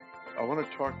I want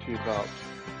to talk to you about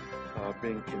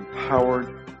being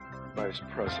empowered by His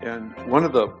presence. And one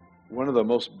of the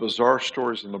most bizarre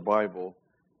stories in the Bible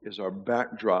is our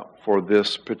backdrop for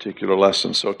this particular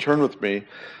lesson. So turn with me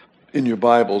in your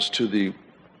Bibles to the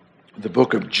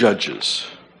book of Judges.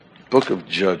 Book of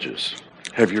Judges.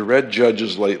 Have you read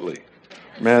Judges lately?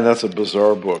 Man, that's a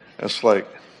bizarre book. That's like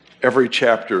every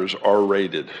chapter is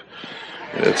R-rated.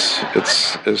 It's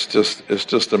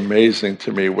just amazing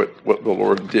to me what the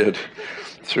Lord did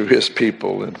through His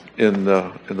people in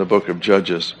the book of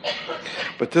Judges.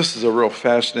 But this is a real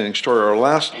fascinating story. Our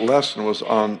last lesson was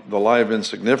on the lie of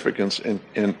insignificance, and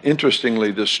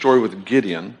interestingly, this story with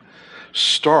Gideon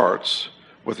starts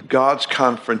with God's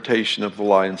confrontation of the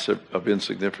lie of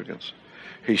insignificance.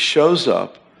 He shows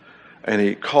up and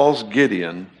he calls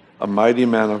Gideon a mighty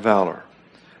man of valor.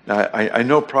 Now, I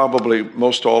know probably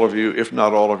most all of you, if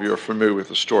not all of you, are familiar with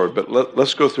the story, but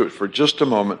let's go through it for just a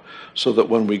moment so that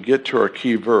when we get to our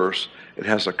key verse, it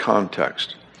has a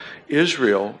context.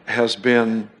 Israel has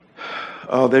been,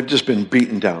 they've just been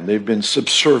beaten down. They've been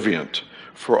subservient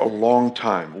for a long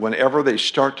time. Whenever they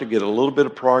start to get a little bit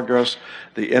of progress,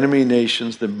 the enemy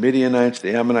nations, the Midianites,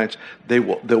 the Ammonites, they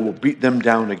will beat them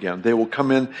down again. They will come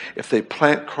in, if they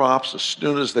plant crops, as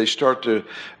soon as they start to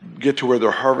get to where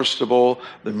they're harvestable,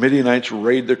 the Midianites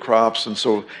raid the crops, and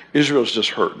so Israel's just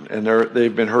hurting, and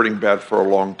they've been hurting bad for a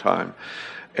long time.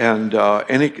 And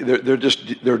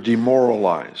they're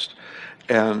demoralized.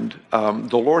 And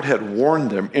the Lord had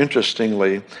warned them,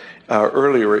 interestingly,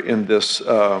 earlier in this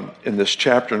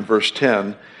chapter in verse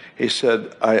 10, he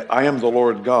said, I am the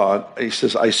Lord God. He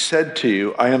says, I said to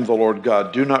you, I am the Lord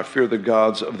God. Do not fear the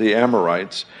gods of the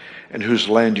Amorites in whose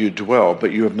land you dwell,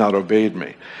 but you have not obeyed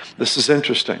me. This is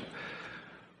interesting.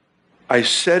 I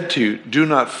said to you, do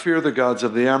not fear the gods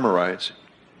of the Amorites.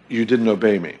 You didn't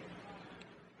obey me.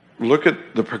 Look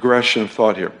at the progression of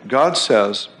thought here. God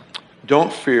says,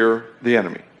 don't fear the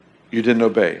enemy. You didn't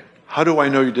obey. How do I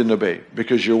know you didn't obey?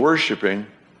 Because you're worshiping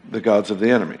the gods of the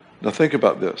enemy. Now think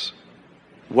about this.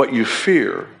 What you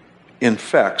fear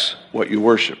infects what you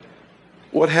worship.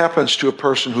 What happens to a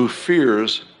person who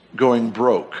fears going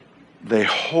broke? They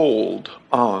hold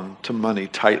on to money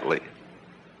tightly.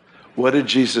 What did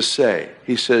Jesus say?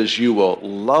 He says, you will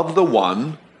love the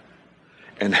one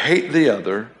and hate the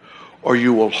other, or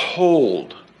you will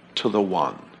hold to the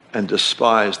one and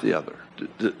despise the other.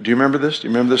 Do you remember this? Do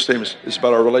you remember this statement? It's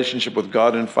about our relationship with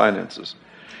God and finances.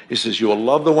 He says, you will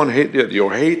love the one, hate the other.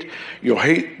 You'll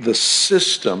hate the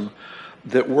system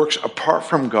that works apart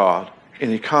from God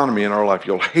in economy in our life.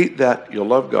 You'll hate that, you'll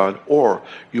love God, or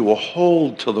you will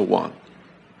hold to the one.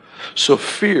 So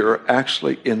fear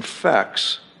actually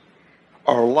infects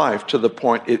our life to the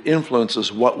point it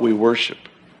influences what we worship.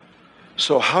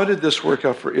 So how did this work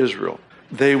out for Israel?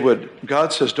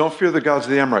 God says, don't fear the gods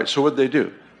of the Amorites. So what did they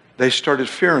do? They started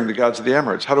fearing the gods of the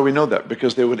Amorites. How do we know that?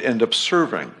 Because they would end up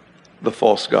serving the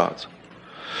false gods.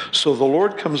 So the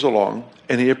Lord comes along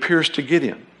and he appears to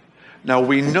Gideon. Now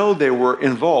we know they were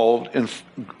involved in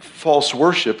false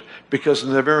worship because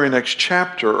in the very next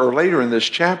chapter, or later in this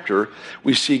chapter,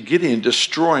 we see Gideon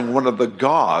destroying one of the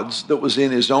gods that was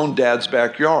in his own dad's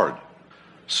backyard.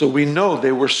 So we know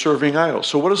they were serving idols.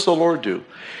 So what does the Lord do?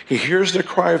 He hears the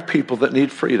cry of people that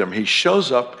need freedom. He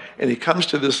shows up and he comes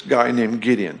to this guy named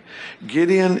Gideon.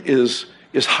 Gideon is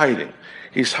hiding.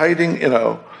 He's hiding in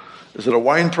a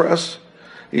wine press?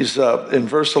 He's in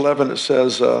verse 11 it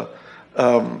says, the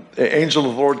angel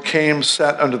of the Lord came,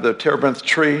 sat under the terebinth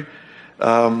tree.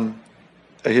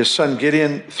 His son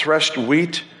Gideon threshed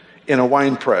wheat in a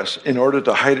wine press in order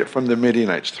to hide it from the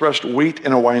Midianites. Threshed wheat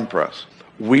in a wine press.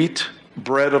 Wheat,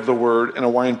 bread of the word, in a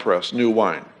wine press, new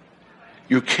wine.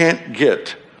 You can't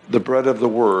get the bread of the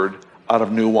word out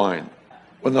of new wine.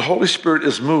 When the Holy Spirit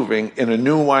is moving in a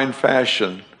new wine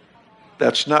fashion,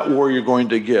 that's not where you're going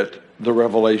to get the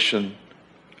revelation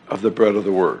of the bread of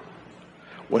the word.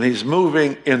 When he's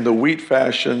moving in the wheat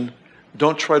fashion,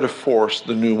 don't try to force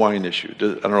the new wine issue.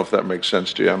 I don't know if that makes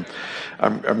sense to you.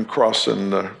 I'm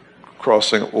crossing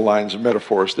lines and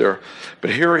metaphors there. But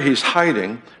here he's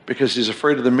hiding because he's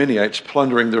afraid of the Midianites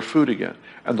plundering their food again.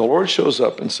 And the Lord shows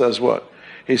up and says what?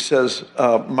 He says,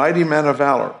 mighty man of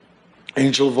valor.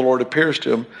 Angel of the Lord appears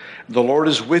to him. The Lord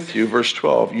is with you, verse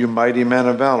 12, you mighty man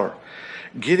of valor.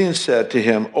 Gideon said to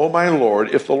him, O my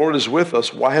Lord, if the Lord is with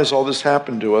us, why has all this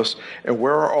happened to us? And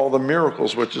where are all the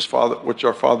miracles which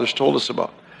our fathers told us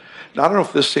about? Now, I don't know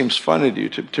if this seems funny to you.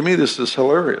 To me, this is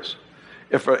hilarious.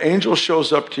 If an angel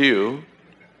shows up to you,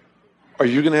 are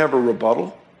you going to have a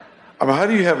rebuttal? I mean, how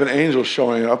do you have an angel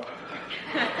showing up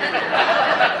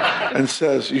and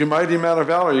says, you mighty man of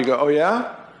valor? You go, oh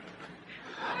yeah?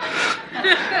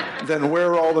 then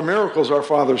where are all the miracles our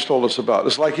fathers told us about?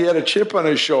 It's like he had a chip on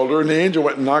his shoulder and the angel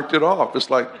went and knocked it off. It's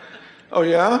like, oh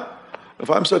yeah? If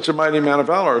I'm such a mighty man of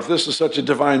valor, if this is such a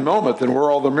divine moment, then where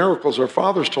are all the miracles our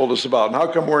fathers told us about? And how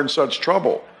come we're in such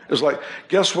trouble? It's like,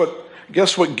 guess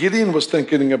what Gideon was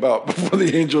thinking about before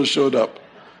the angels showed up?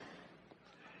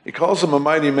 He calls him a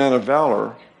mighty man of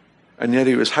valor, and yet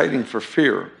he was hiding for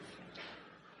fear.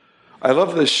 I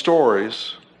love these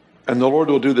stories, and the Lord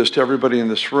will do this to everybody in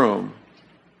this room.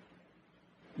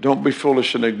 Don't be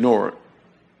foolish and ignore it.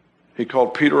 He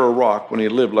called Peter a rock when he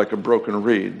lived like a broken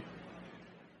reed.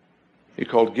 He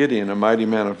called Gideon a mighty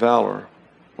man of valor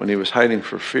when he was hiding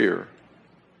for fear.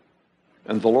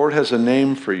 And the Lord has a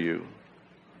name for you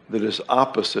that is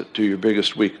opposite to your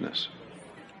biggest weakness.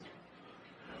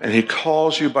 And he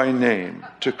calls you by name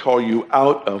to call you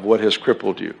out of what has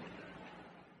crippled you.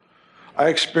 I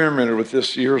experimented with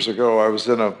this years ago. I was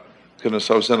in a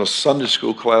Sunday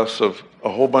school class of a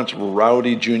whole bunch of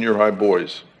rowdy junior high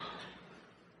boys.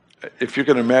 If you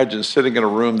can imagine sitting in a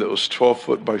room that was 12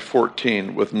 foot by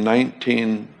 14 with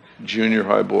 19 junior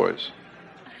high boys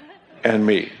and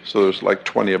me. So there's like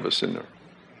 20 of us in there.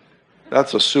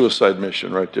 That's a suicide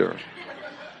mission right there.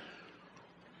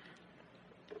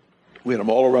 We had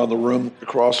them all around the room,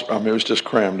 it was just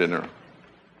crammed in there.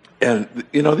 And,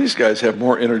 these guys have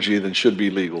more energy than should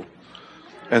be legal.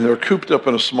 And they're cooped up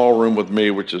in a small room with me,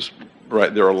 which is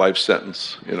right there, a life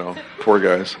sentence, poor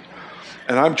guys.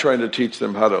 And I'm trying to teach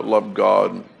them how to love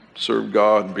God and serve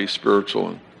God and be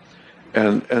spiritual.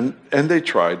 And they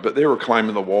tried, but they were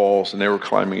climbing the walls and they were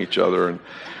climbing each other.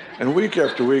 And week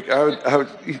after week,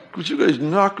 would you guys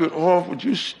knock it off? Would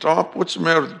you stop? What's the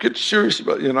matter? Get serious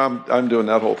about it. I'm doing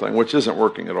that whole thing, which isn't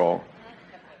working at all.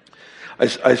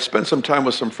 I spent some time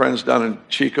with some friends down in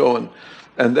Chico,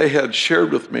 and they had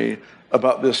shared with me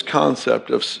about this concept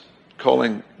of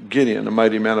calling Gideon a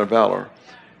mighty man of valor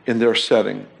in their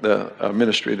setting, the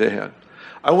ministry they had.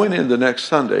 I went in the next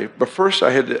Sunday, but first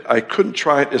I couldn't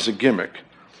try it as a gimmick.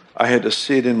 I had to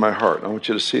see it in my heart. I want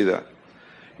you to see that.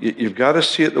 You've got to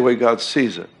see it the way God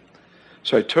sees it.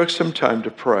 So I took some time to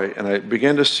pray, and I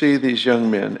began to see these young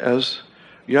men as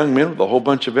young men with a whole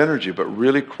bunch of energy, but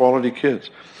really quality kids.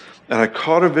 And I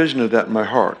caught a vision of that in my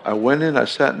heart. I went in, I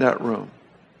sat in that room,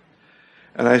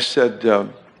 and I said,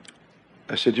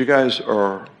 you guys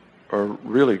are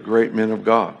really great men of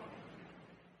God.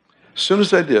 As soon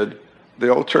as I did, they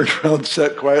all turned around and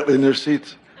sat quietly in their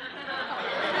seats.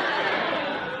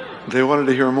 They wanted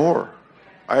to hear more.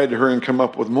 I had to hurry and come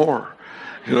up with more,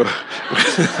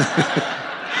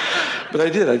 But I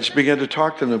did. I just began to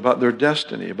talk to them about their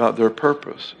destiny, about their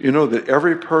purpose. That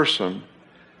every person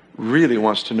really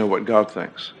wants to know what God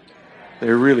thinks. They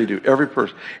really do. Every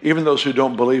person. Even those who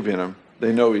don't believe in him,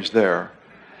 they know he's there.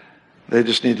 They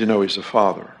just need to know he's a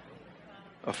father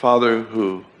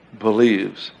who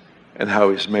believes in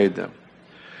how he's made them.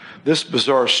 This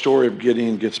bizarre story of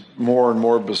Gideon gets more and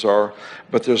more bizarre,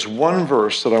 but there's one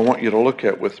verse that I want you to look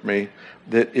at with me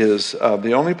that is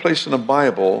the only place in the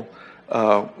Bible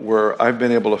where I've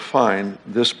been able to find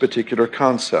this particular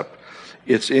concept.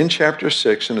 It's in chapter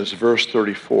 6, and it's verse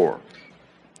 34.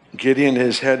 Gideon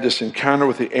has had this encounter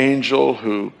with the angel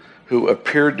who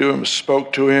appeared to him,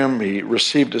 spoke to him. He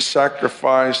received a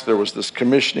sacrifice. There was this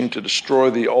commissioning to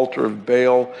destroy the altar of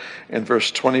Baal in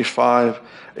verse 25.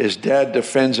 His dad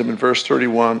defends him in verse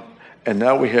 31. And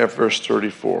now we have verse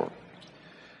 34.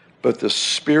 But the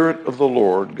Spirit of the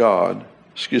Lord, the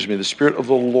Spirit of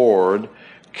the Lord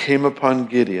came upon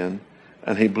Gideon,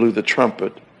 and he blew the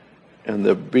trumpet, and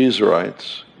the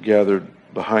Bezerites gathered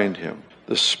behind him.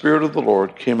 The Spirit of the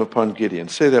Lord came upon Gideon.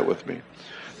 Say that with me.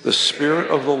 The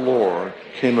Spirit of the Lord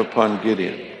came upon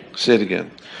Gideon. Say it again.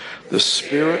 The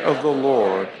Spirit of the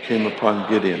Lord came upon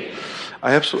Gideon.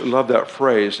 I absolutely love that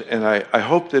phrase, and I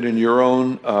hope that in your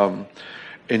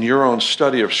own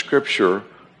study of Scripture,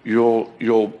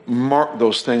 you'll mark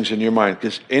those things in your mind.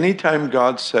 Because anytime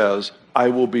God says, "I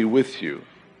will be with you,"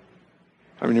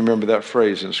 I mean, you remember that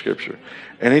phrase in Scripture.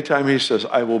 Anytime he says,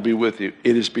 "I will be with you,"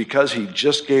 it is because he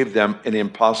just gave them an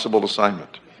impossible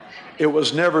assignment. It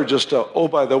was never just oh,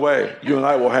 by the way, you and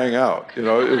I will hang out.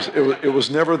 It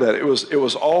was never that. It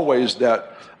was always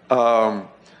that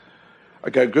I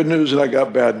got good news and I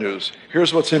got bad news.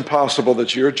 Here's what's impossible,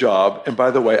 that's your job, and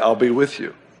by the way, I'll be with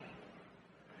you.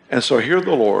 And so here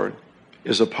the Lord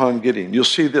is upon Gideon. You'll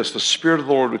see this, the Spirit of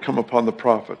the Lord would come upon the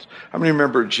prophets. How many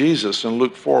remember Jesus in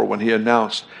Luke 4 when he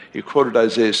announced, he quoted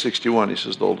Isaiah 61, he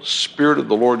says, "The Spirit of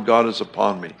the Lord God is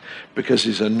upon me because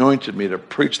he's anointed me to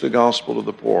preach the gospel to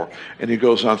the poor." And he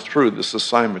goes on through this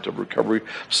assignment of recovery,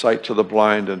 sight to the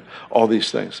blind, and all these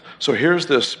things. So here's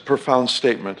this profound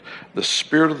statement. The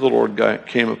Spirit of the Lord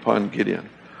came upon Gideon.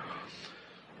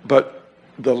 But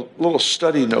the little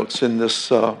study notes in this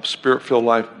Spirit-Filled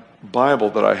Life Bible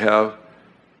that I have,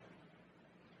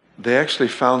 they actually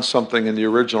found something in the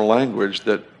original language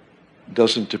that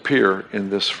doesn't appear in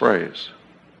this phrase.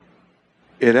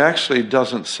 It actually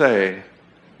doesn't say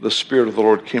the Spirit of the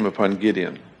Lord came upon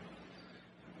Gideon.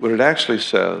 What it actually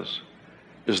says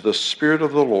is the Spirit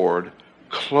of the Lord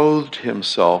clothed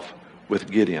himself with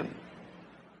Gideon.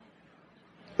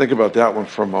 Think about that one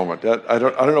for a moment. I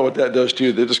don't know what that does to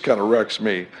you. That just kind of wrecks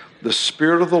me. The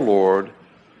Spirit of the Lord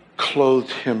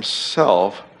clothed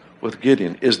himself with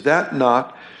Gideon. Is that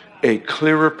not a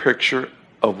clearer picture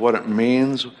of what it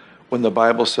means when the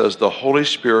Bible says the Holy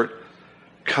Spirit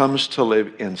comes to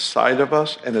live inside of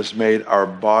us and has made our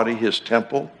body his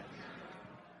temple?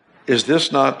 Is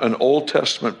this not an Old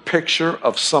Testament picture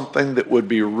of something that would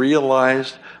be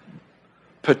realized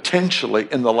potentially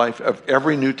in the life of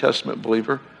every New Testament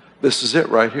believer? This is it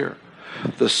right here.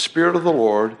 The Spirit of the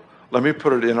Lord, let me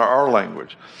put it in our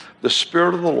language. The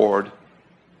Spirit of the Lord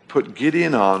put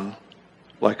Gideon on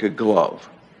like a glove.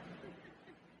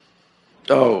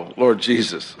 Oh, Lord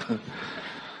Jesus.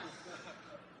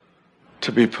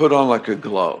 To be put on like a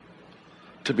glove.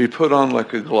 To be put on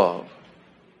like a glove.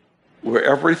 Where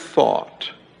every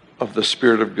thought of the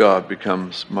Spirit of God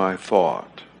becomes my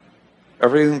thought.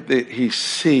 Everything that he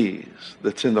sees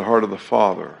that's in the heart of the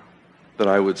Father that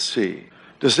I would see.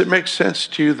 Does it make sense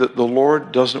to you that the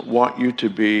Lord doesn't want you to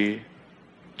be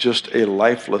just a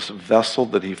lifeless vessel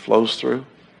that he flows through?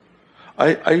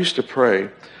 I used to pray,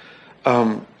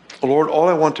 Lord, all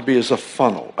I want to be is a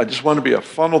funnel. I just want to be a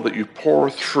funnel that you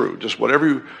pour through. Just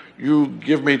whatever you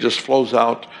give me just flows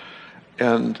out.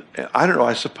 And I don't know,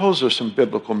 I suppose there's some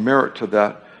biblical merit to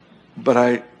that, but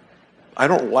I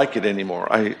don't like it anymore.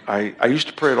 I used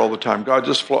to pray it all the time. God,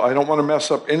 just flow. I don't want to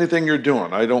mess up anything you're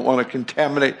doing. I don't want to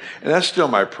contaminate. And that's still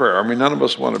my prayer. I mean, none of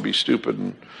us want to be stupid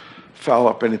and foul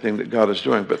up anything that God is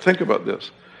doing. But think about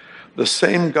this. The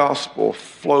same gospel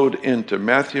flowed into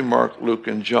Matthew, Mark, Luke,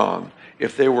 and John.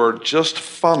 If they were just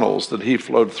funnels that he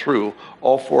flowed through,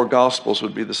 all four gospels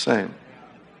would be the same.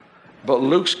 But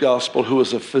Luke's gospel, who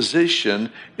is a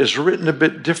physician, is written a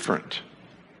bit different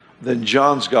than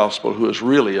John's gospel, who is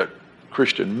really a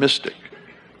Christian mystic.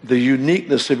 The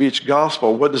uniqueness of each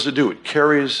gospel, what does it do? It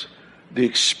carries the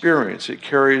experience. It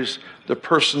carries the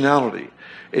personality.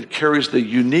 It carries the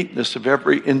uniqueness of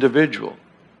every individual.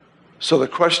 So the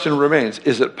question remains,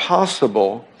 is it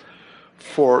possible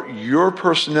for your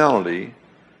personality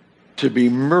to be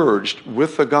merged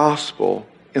with the gospel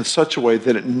in such a way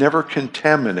that it never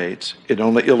contaminates, it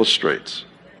only illustrates?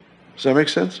 Does that make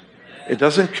sense? It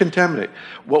doesn't contaminate.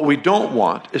 What we don't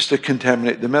want is to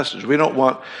contaminate the message. We don't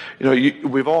want,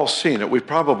 we've all seen it. We've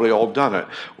probably all done it,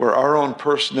 where our own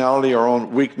personality, our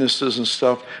own weaknesses and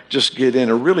stuff just get in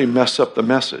and really mess up the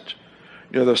message.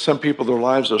 There's some people, their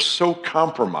lives are so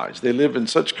compromised. They live in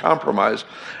such compromise,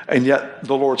 and yet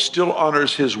the Lord still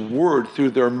honors his word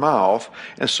through their mouth,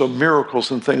 and so miracles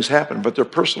and things happen, but their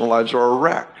personal lives are a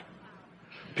wreck.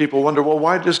 People wonder, well,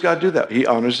 why does God do that? He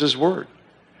honors his word.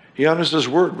 He honors his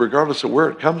word regardless of where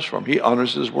it comes from. He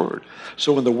honors his word.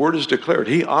 So when the word is declared,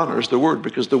 he honors the word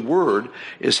because the word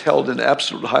is held in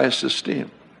absolute highest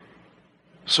esteem.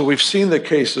 So we've seen the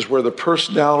cases where the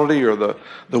personality or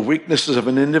the weaknesses of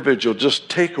an individual just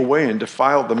take away and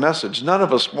defile the message. None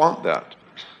of us want that.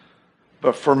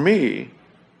 But for me,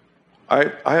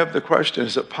 I have the question,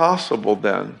 is it possible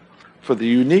then for the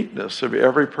uniqueness of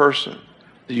every person,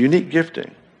 the unique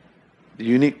gifting, the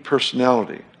unique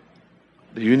personality,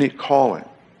 the unique calling,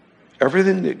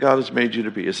 everything that God has made you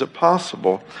to be, is it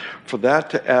possible for that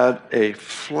to add a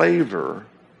flavor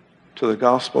to the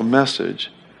gospel message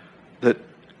that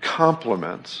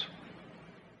complements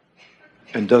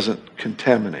and doesn't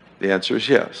contaminate? The answer is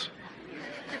yes.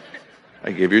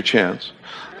 I gave you a chance.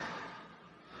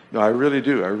 No, I really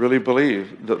do. I really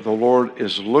believe that the Lord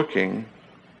is looking.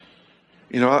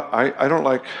 I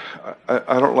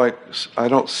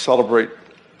don't celebrate,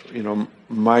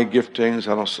 my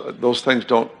giftings. Those things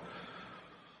don't,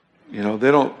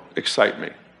 they don't excite me.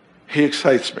 He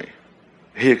excites me.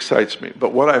 He excites me.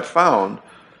 But what I've found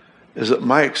is that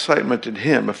my excitement in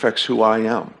him affects who I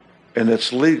am. And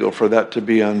it's legal for that to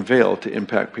be unveiled to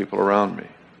impact people around me.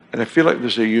 And I feel like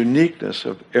there's a uniqueness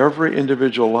of every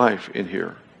individual life in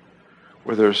here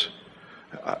where there's,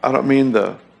 I don't mean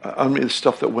the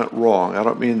stuff that went wrong. I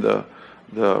don't mean the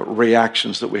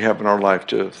reactions that we have in our life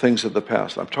to things of the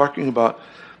past. I'm talking about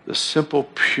the simple,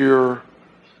 pure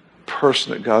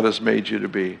person that God has made you to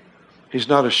be. He's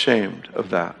not ashamed of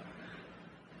that.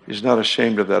 He's not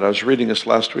ashamed of that. I was reading this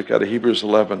last week out of Hebrews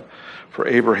 11 for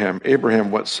Abraham.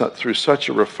 Abraham went through such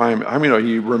a refinement. I mean,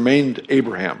 he remained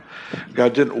Abraham.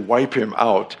 God didn't wipe him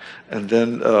out and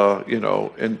then,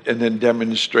 and then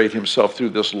demonstrate himself through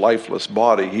this lifeless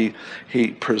body.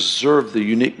 He preserved the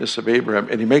uniqueness of Abraham.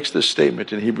 And he makes this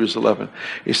statement in Hebrews 11.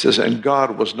 He says, and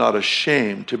God was not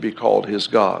ashamed to be called his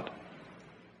God.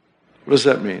 What does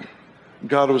that mean?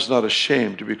 God was not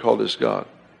ashamed to be called his God.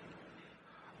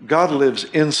 God lives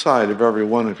inside of every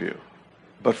one of you.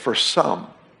 But for some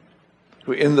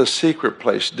who in the secret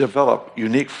place develop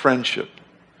unique friendship,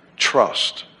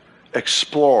 trust,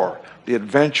 explore the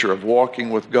adventure of walking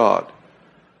with God,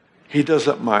 he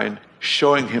doesn't mind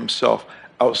showing himself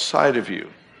outside of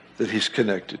you that he's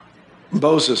connected.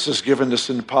 Moses is given this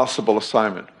impossible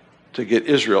assignment to get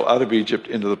Israel out of Egypt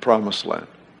into the promised land.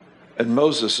 And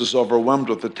Moses is overwhelmed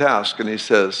with the task, and he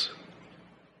says,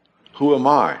 who am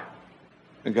I?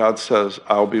 And God says,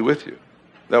 I'll be with you.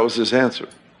 That was his answer.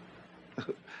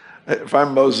 If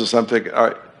I'm Moses, I'm thinking, all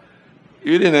right,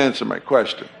 you didn't answer my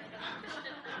question.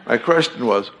 My question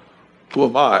was, who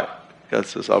am I? God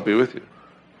says, I'll be with you.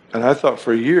 And I thought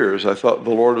for years, the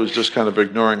Lord was just kind of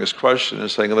ignoring his question and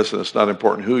saying, listen, it's not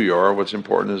important who you are. What's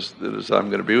important is I'm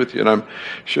going to be with you. And I'm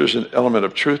sure there's an element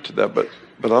of truth to that. But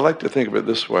I like to think of it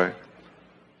this way.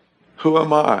 Who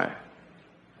am I?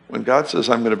 When God says,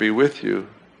 I'm going to be with you,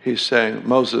 he's saying,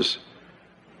 Moses,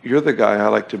 you're the guy I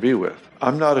like to be with.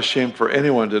 I'm not ashamed for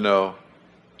anyone to know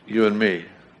you and me.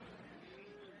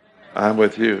 I'm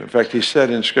with you. In fact, he said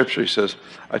in Scripture, he says,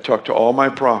 I talk to all my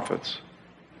prophets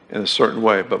in a certain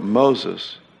way, but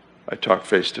Moses, I talk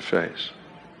face to face.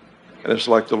 And it's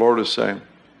like the Lord is saying,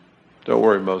 don't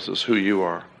worry, Moses, who you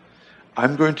are.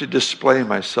 I'm going to display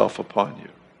myself upon you.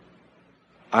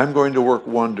 I'm going to work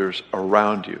wonders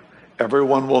around you.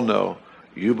 Everyone will know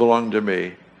you belong to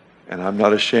me, and I'm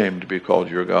not ashamed to be called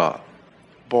your God.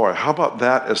 Boy, how about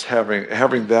that as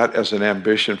having that as an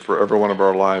ambition for every one of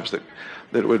our lives,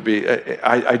 that would be,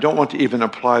 I don't want to even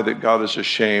imply that God is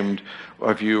ashamed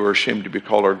of you or ashamed to be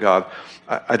called our God.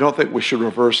 I don't think we should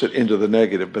reverse it into the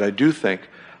negative, but I do think,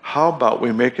 how about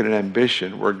we make it an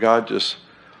ambition where God just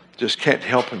can't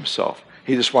help himself.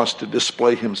 He just wants to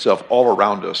display himself all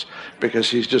around us because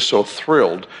he's just so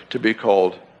thrilled to be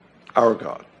called our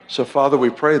God. So Father, we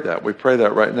pray that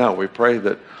right now. We pray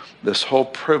that this whole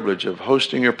privilege of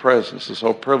hosting your presence, this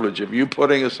whole privilege of you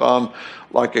putting us on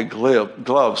like a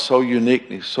glove so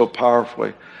uniquely, so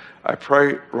powerfully, I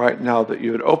pray right now that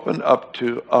you would open up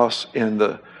to us in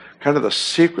the kind of the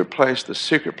secret place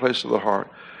of the heart.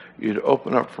 You'd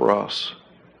open up for us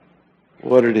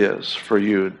what it is for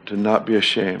you to not be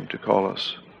ashamed to call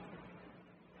us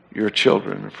your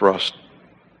children, and for us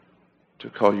to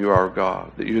call you our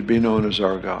God, that you'd be known as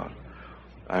our God.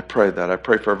 I pray that. I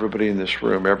pray for everybody in this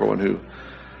room, everyone who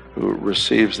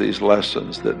receives these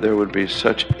lessons, that there would be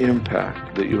such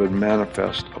impact that you would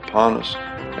manifest upon us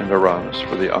and around us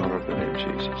for the honor of the name of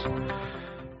Jesus. Amen.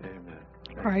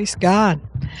 Praise God.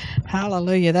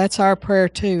 Hallelujah. That's our prayer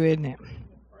too, isn't it?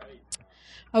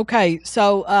 Okay,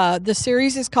 so the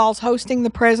series is called Hosting the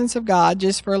Presence of God,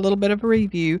 just for a little bit of a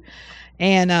review.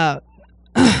 And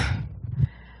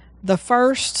the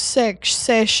first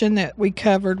session that we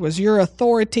covered was your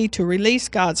authority to release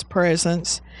God's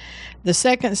presence. The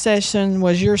second session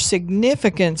was your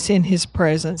significance in his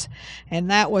presence,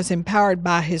 and that was empowered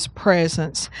by his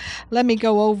presence. Let me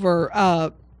go over,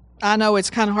 I know it's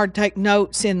kind of hard to take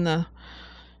notes in the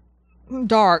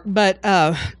dark, but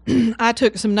I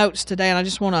took some notes today, and I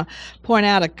just want to point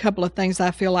out a couple of things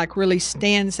I feel like really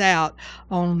stands out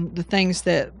on the things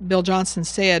that Bill Johnson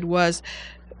said. Was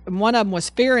one of them was,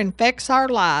 fear infects our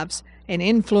lives and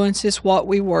influences what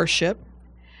we worship.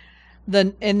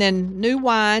 And then new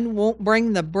wine won't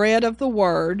bring the bread of the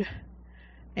word,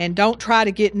 and don't try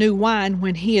to get new wine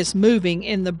when he is moving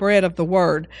in the bread of the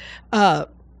word. The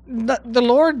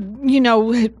Lord, we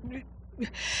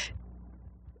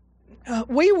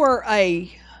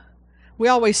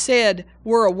always said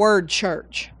we're a word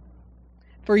church.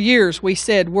 For years we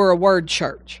said we're a word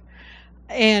church.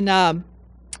 And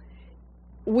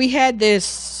we had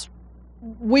this,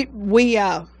 we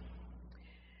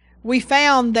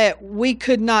found that we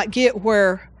could not get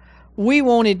where we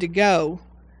wanted to go.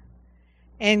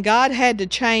 And God had to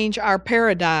change our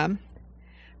paradigm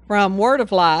from Word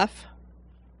of Life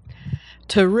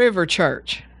to River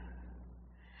Church,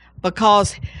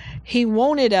 because he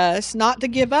wanted us not to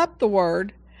give up the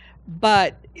word,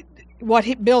 but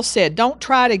Bill said, don't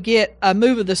try to get a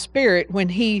move of the Spirit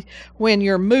when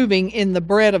you're moving in the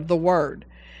bread of the word.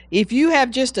 If you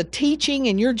have just a teaching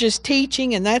and you're just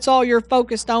teaching and that's all you're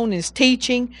focused on is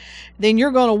teaching, then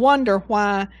you're going to wonder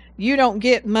why you don't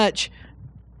get much,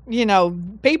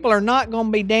 people are not going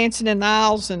to be dancing in the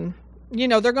aisles, and they're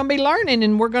going to be learning,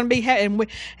 and we're going to be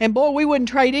and boy, we wouldn't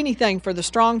trade anything for the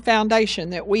strong foundation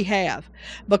that we have,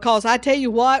 because I tell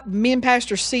you what, me and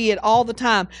pastors see it all the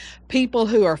time. People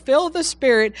who are filled with the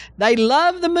Spirit, they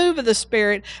love the move of the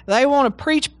Spirit, they want to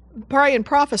preach, pray, and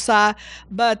prophesy,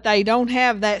 but they don't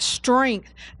have that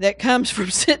strength that comes from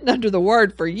sitting under the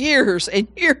Word for years and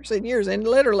years and years. And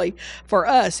literally for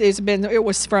us, it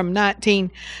was from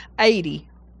 1980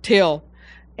 till,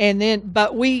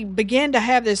 but we began to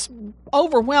have this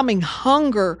overwhelming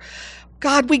hunger.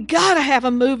 God, we got to have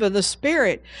a move of the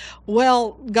Spirit.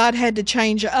 Well, God had to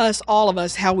change us, all of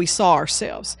us, how we saw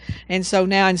ourselves. And so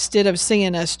now, instead of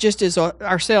seeing us just as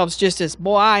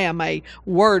boy, I am a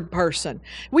word person.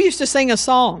 We used to sing a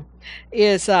song,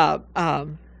 something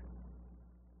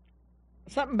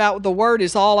about the Word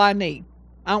is all I need.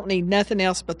 I don't need nothing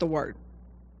else but the Word.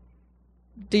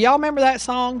 Do y'all remember that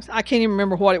song? I can't even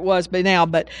remember what it was but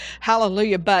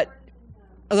hallelujah. But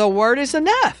the Word is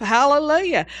enough.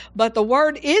 Hallelujah. But the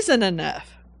Word isn't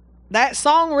enough. That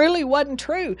song really wasn't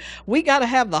true. We got to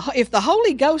have if the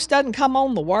Holy Ghost doesn't come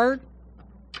on the Word,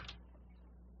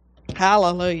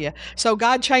 hallelujah. So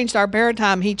God changed our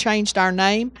paradigm. He changed our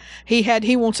name.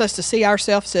 He wants us to see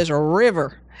ourselves as a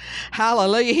river.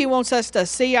 Hallelujah. He wants us to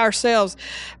see ourselves,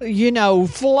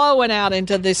 flowing out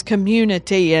into this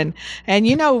community. And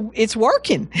it's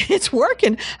working. It's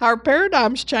working. Our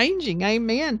paradigm's changing.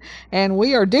 Amen. And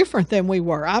we are different than we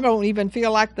were. I don't even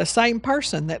feel like the same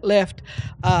person that left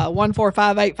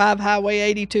 14585 Highway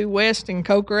 82 West in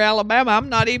Coker, Alabama. I'm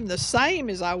not even the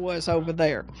same as I was over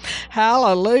there.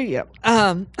 Hallelujah.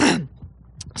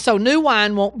 So new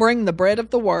wine won't bring the bread of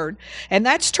the Word. And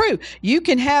that's true.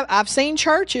 I've seen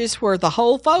churches where the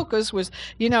whole focus was,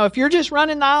 if you're just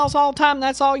running the aisles all the time,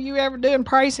 that's all you ever do, and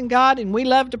praising God, and we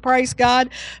love to praise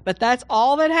God, but that's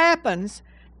all that happens.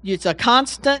 It's a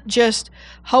constant just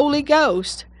Holy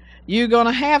Ghost. You're going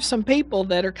to have some people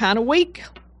that are kind of weak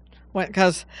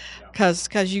because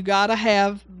you got to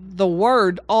have the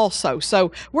Word also.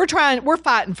 So we're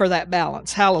fighting for that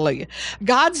balance. Hallelujah.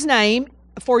 God's name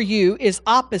for you is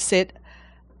opposite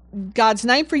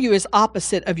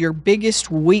of your biggest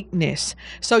weakness.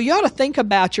 So you ought to think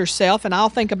about yourself, and I'll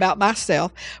think about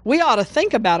myself. We ought to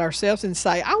think about ourselves and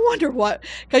say, I wonder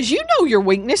because you know your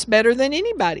weakness better than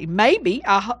anybody. Maybe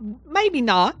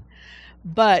not,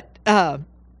 but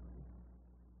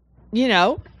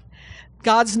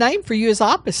God's name for you is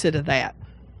opposite of that.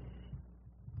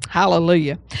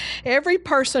 Hallelujah. Every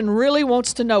person really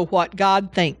wants to know what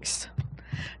God thinks.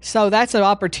 So that's an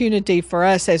opportunity for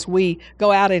us as we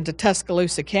go out into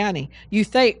Tuscaloosa County. You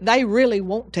think they really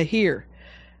want to hear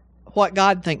what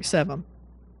God thinks of them.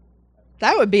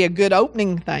 That would be a good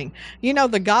opening thing.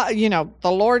 The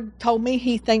Lord told me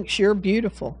He thinks you're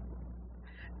beautiful.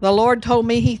 The Lord told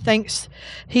me He thinks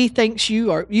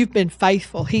you've been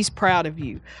faithful. He's proud of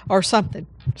you, or something,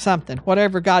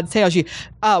 whatever God tells you.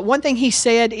 One thing He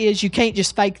said is you can't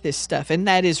just fake this stuff, and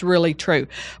that is really true.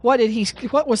 What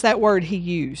was that word He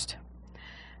used?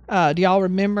 Do y'all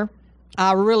remember?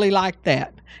 I really like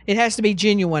that. It has to be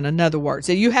genuine, in other words.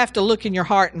 You have to look in your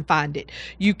heart and find it.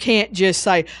 You can't just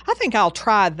say, I think I'll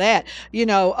try that.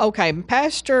 Okay,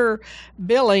 Pastor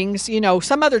Billings,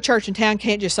 some other church in town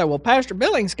can't just say, well, Pastor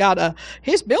Billings got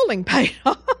his building paid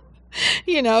off.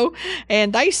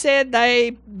 And they said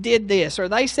they did this, or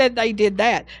they said they did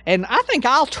that, and I think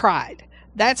I'll try it.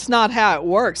 That's not how it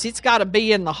works. It's got to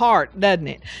be in the heart, doesn't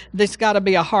it? There's got to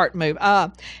be a heart move.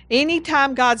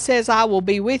 Anytime God says, I will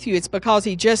be with you, it's because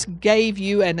He just gave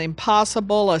you an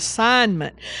impossible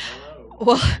assignment.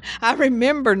 Well, I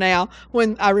remember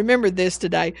this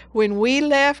today, when we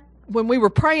were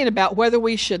praying about whether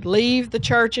we should leave the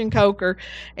church in Coker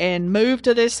and move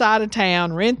to this side of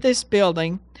town, rent this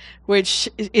building, which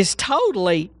is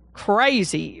totally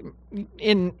crazy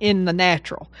in the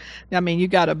natural. I mean, you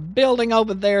got a building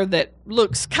over there that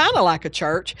looks kind of like a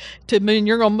church, to mean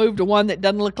you're going to move to one that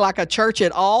doesn't look like a church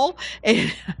at all,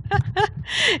 and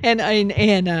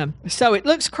so it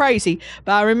looks crazy.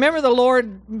 But I remember the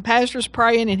Lord, pastor's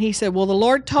praying, and he said, well, the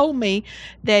Lord told me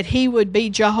that He would be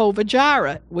Jehovah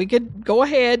Jireh. We could go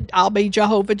ahead, I'll be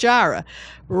Jehovah Jireh.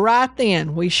 Right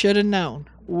then, we should have known.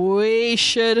 We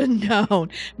should have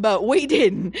known, but we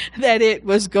didn't, that it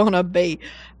was going to be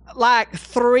like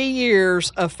 3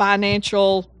 years of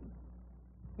financial,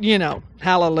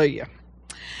 hallelujah,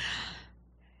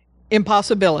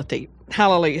 impossibility.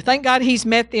 Hallelujah. Thank God He's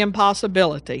met the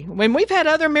impossibility. When we've had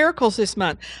other miracles this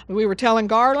month, we were telling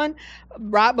Garland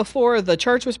right before the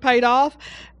church was paid off,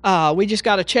 we just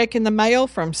got a check in the mail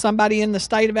from somebody in the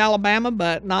state of Alabama,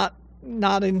 but not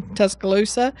not in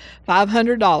Tuscaloosa,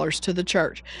 $500 to the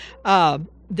church.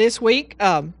 This week,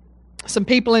 some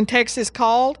people in Texas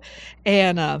called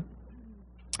and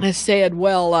said,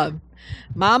 well,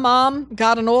 my mom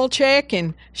got an oil check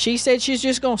and she said she's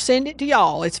just going to send it to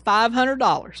y'all. It's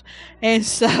 $500. And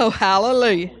so,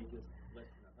 hallelujah.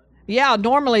 Yeah,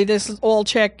 normally this oil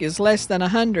check is less than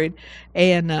 100,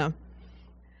 and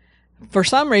for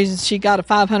some reason she got a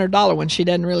 $500 one. She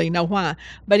doesn't really know why,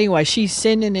 but anyway, she's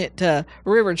sending it to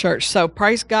River Church. So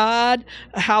praise God,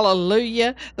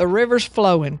 hallelujah. The river's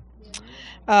flowing.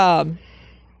 The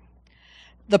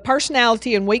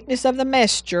personality and weakness of the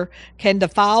messenger can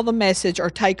defile the message or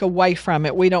take away from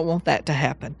it. We don't want that to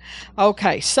happen.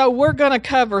 Okay, so we're going to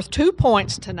cover 2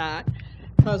 points tonight,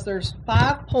 because there's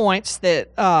 5 points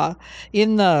that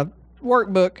in the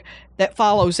workbook that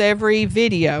follows every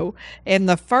video. And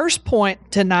the first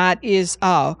point tonight is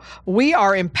we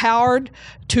are empowered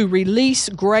to release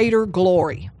greater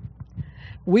glory.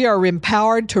 We are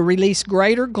empowered to release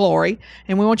greater glory.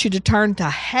 And we want you to turn to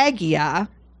Haggai.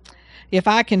 If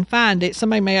I can find it,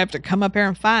 somebody may have to come up here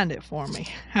and find it for me.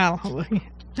 Hallelujah.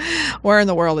 Where in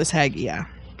the world is Haggai?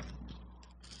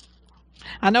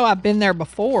 I know I've been there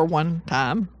before one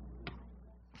time.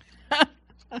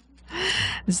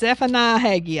 Zephaniah,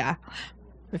 Haggai,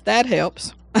 if that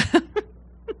helps.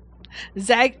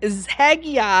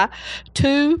 Haggai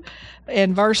 2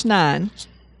 and verse 9.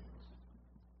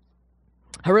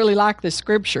 I really like this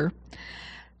scripture.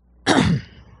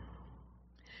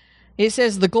 It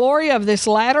says, the glory of this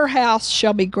latter house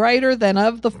shall be greater than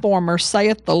of the former,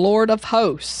 saith the Lord of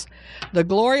hosts. The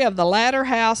glory of the latter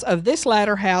house, of this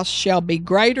latter house, shall be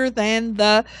greater than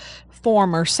the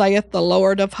former, saith the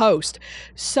Lord of hosts.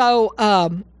 So,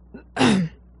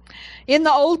 in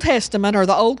the Old Testament, or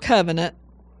the Old Covenant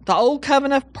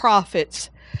prophets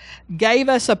gave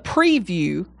us a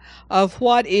preview of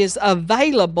what is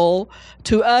available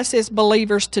to us as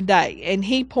believers today. And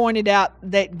he pointed out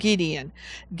that Gideon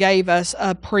gave us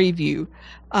a preview.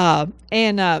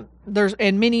 And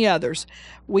many others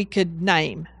we could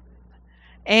name.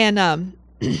 And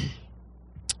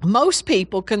most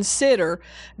people consider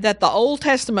that the Old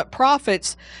Testament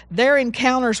prophets, their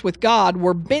encounters with God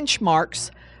were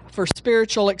benchmarks for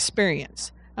spiritual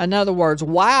experience. In other words,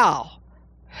 wow,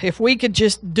 if we could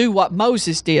just do what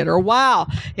Moses did, or wow,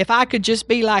 if I could just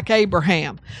be like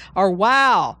Abraham, or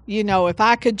wow, if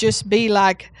I could just be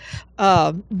like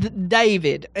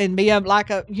David and be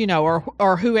like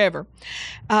or whoever.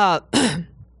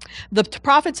 The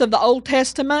prophets of the Old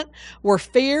Testament were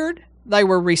feared. They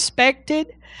were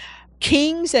respected.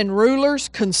 Kings and rulers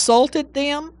consulted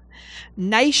them.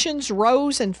 Nations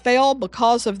rose and fell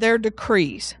because of their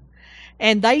decrees.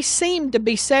 And they seemed to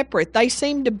be separate. They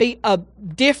seemed to be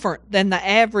different than the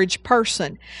average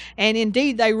person. And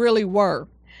indeed, they really were.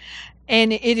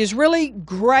 And it is really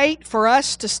great for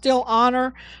us to still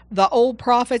honor the old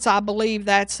prophets. I believe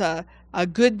that's a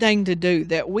good thing to do,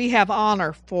 that we have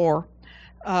honor for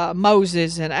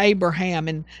Moses and Abraham.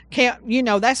 And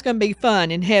that's going to be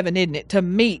fun in heaven, isn't it? To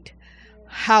meet,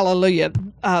 hallelujah,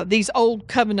 these old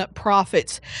covenant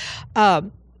prophets.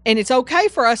 And it's okay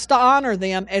for us to honor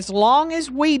them as long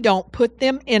as we don't put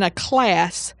them in a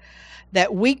class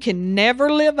that we can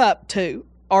never live up to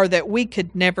or that we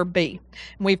could never be.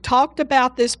 And we've talked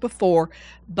about this before,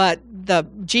 but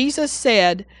Jesus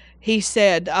said,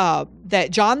 that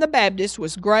John the Baptist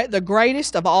was the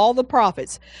greatest of all the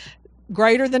prophets,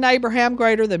 greater than Abraham,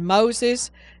 greater than Moses,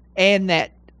 and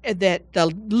that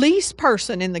the least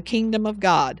person in the kingdom of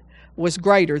God was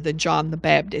greater than John the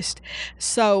Baptist.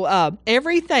 So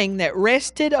everything that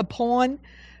rested upon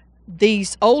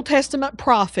these Old Testament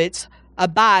prophets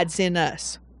abides in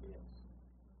us.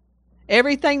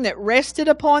 Everything that rested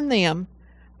upon them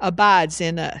abides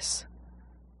in us.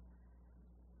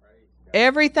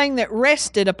 Everything that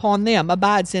rested upon them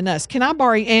abides in us. Can I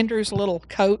borrow Andrew's little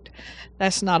coat?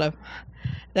 That's not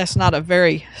a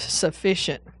very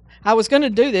sufficient. I was going to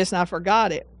do this and I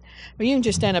forgot it. But you can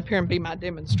just stand up here and be my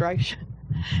demonstration.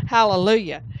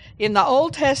 Hallelujah. In the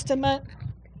Old Testament,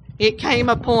 it came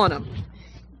upon them.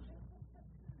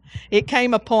 It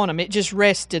came upon them. It just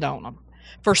rested on them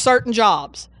for certain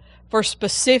jobs, for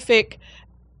specific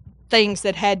things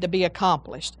that had to be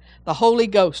accomplished. The Holy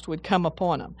Ghost would come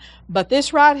upon them. But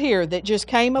this right here that just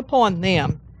came upon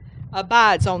them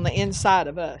abides on the inside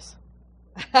of us.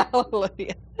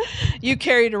 Hallelujah. You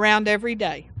carry it around every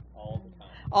day.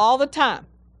 All the time.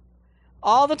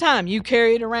 All the time you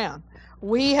carry it around.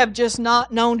 We have just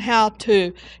not known how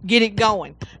to get it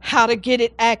going, how to get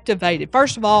it activated.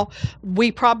 First of all,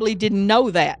 we probably didn't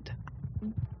know that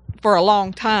for a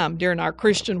long time during our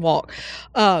Christian walk.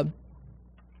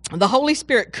 The Holy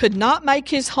Spirit could not make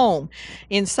his home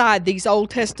inside these Old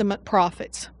Testament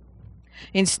prophets.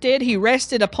 Instead, he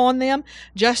rested upon them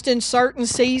just in certain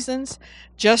seasons,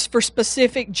 just for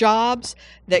specific jobs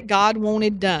that God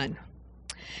wanted done.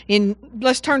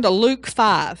 Let's turn to Luke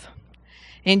 5.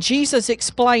 And Jesus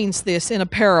explains this in a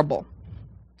parable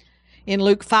in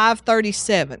Luke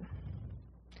 5:37.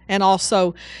 And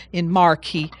also in Mark,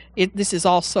 this is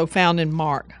also found in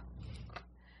Mark.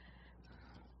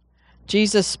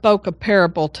 Jesus spoke a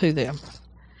parable to them.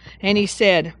 And he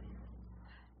said,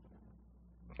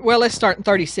 well, let's start in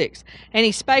 36. And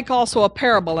he spake also a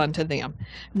parable unto them.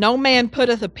 No man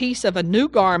putteth a piece of a new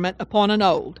garment upon an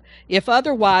old. If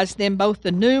otherwise, then both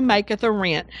the new maketh a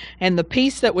rent, and the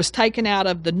piece that was taken out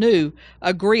of the new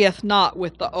agreeth not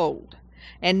with the old.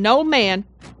 And no man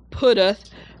putteth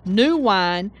new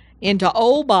wine into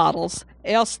old bottles,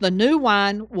 else the new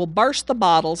wine will burst the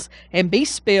bottles and be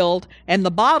spilled, and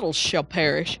the bottles shall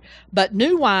perish. But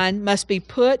new wine must be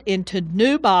put into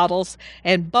new bottles,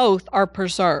 and both are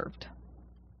preserved.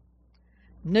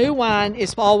 New wine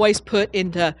is always put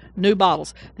into new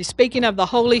bottles. Speaking of the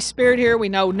Holy Spirit here, we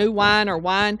know new wine or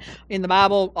wine in the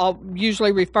Bible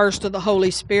usually refers to the Holy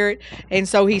Spirit. And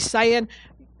so he's saying,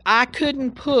 I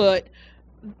couldn't put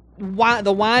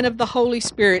the wine of the Holy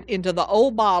Spirit into the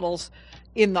old bottles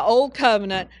in the old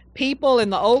covenant. People in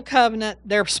the old covenant,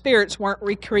 their spirits weren't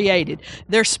recreated.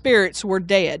 Their spirits were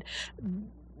dead.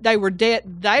 They were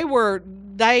dead. They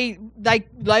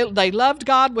loved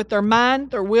God with their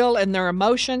mind, their will, and their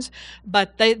emotions,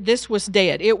 but this was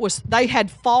dead. They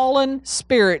had fallen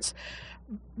spirits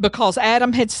because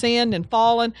Adam had sinned and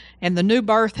fallen, and the new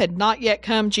birth had not yet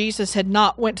come. Jesus had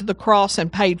not went to the cross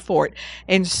and paid for it.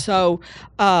 And so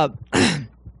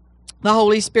the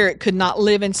Holy Spirit could not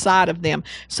live inside of them.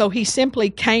 So he simply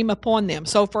came upon them.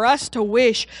 So for us to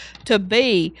wish to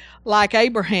be like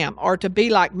Abraham or to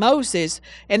be like Moses,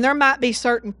 and there might be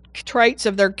certain traits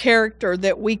of their character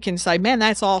that we can say, man,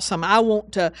 that's awesome. I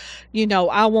want to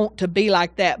be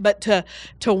like that. But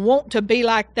to want to be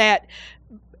like that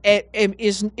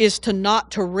is to not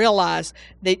to realize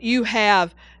that you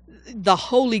have the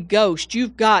Holy Ghost.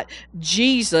 You've got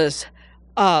Jesus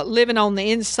living on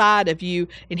the inside of you.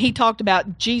 And he talked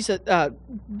about Jesus,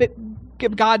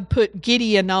 God put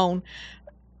Gideon on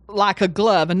like a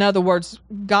glove. In other words,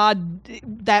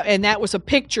 that was a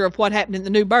picture of what happened in the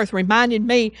new birth. Reminded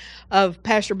me of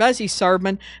Pastor Buzzy's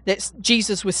sermon that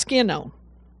Jesus with skin on.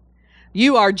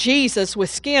 You are Jesus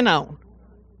with skin on.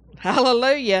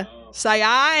 Hallelujah. Say,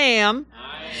 I am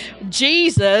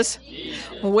Jesus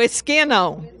with skin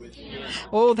on.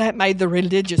 Oh, that made the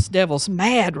religious devils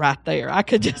mad right there. I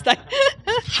could just,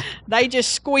 they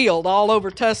just squealed all over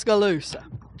Tuscaloosa.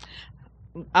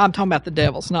 I'm talking about the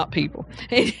devils, not people.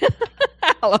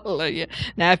 Hallelujah.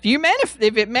 Now, if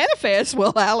it manifests,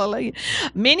 well, hallelujah.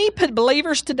 Many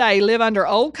believers today live under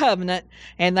old covenant,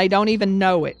 and they don't even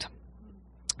know it.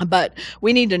 But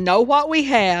we need to know what we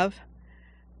have,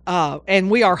 and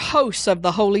we are hosts of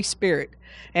the Holy Spirit.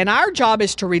 And our job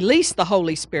is to release the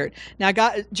Holy Spirit. Now,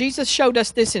 Jesus showed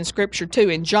us this in Scripture too.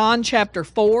 In John chapter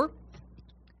 4,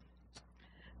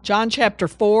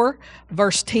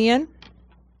 verse 10.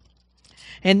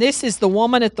 And this is the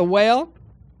woman at the well,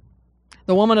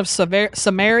 the woman of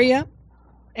Samaria.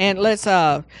 And let's,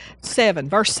 7,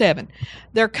 verse 7.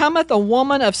 There cometh a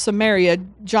woman of Samaria,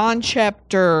 John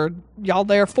chapter,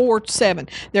 4:7.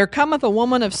 There cometh a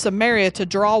woman of Samaria to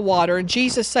draw water, and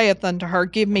Jesus saith unto her,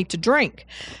 Give me to drink.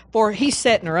 For he's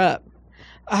setting her up.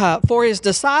 For his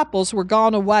disciples were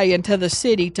gone away into the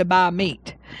city to buy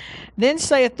meat. Then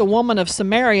saith the woman of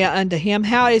Samaria unto him,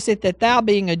 How is it that thou,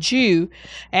 being a Jew,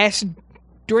 ask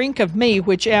drink of me,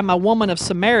 which am a woman of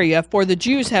Samaria? For the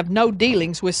Jews have no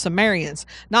dealings with Samaritans.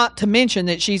 Not to mention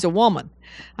that she's a woman.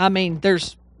 I mean,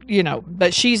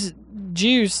 but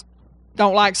Jews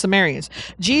don't like Samaritans.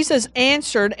 Jesus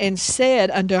answered and said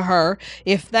unto her,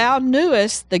 If thou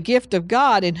knewest the gift of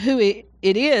God, and who it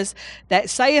is that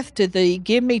saith to thee,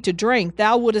 Give me to drink,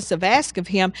 thou wouldest have asked of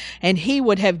him, and he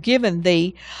would have given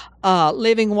thee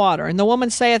living water. And the woman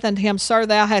saith unto him, Sir,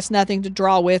 thou hast nothing to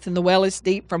draw with, and the well is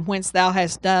deep. From whence thou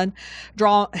hast thou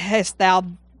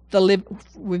the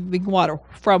living water?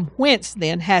 From whence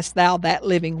then hast thou that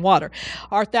living water?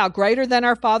 Art thou greater than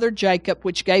our father Jacob,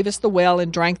 which gave us the well,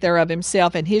 and drank thereof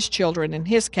himself, and his children, and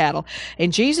his cattle?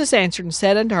 And Jesus answered and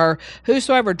said unto her,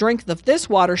 Whosoever drinketh of this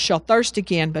water shall thirst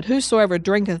again, but whosoever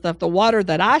drinketh of the water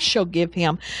that I shall give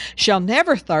him shall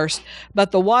never thirst,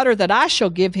 but the water that I shall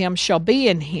give him shall be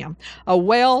in him a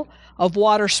well of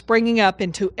water springing up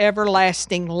into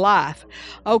everlasting life.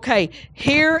 Okay,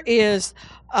 here is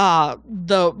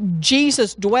the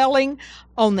Jesus dwelling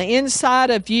on the inside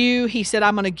of you. He said,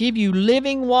 I'm going to give you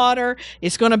living water.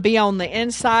 It's going to be on the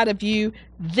inside of you.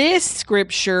 This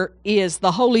scripture is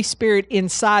the Holy Spirit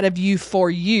inside of you,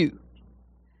 for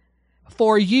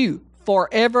for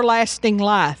everlasting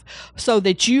life, so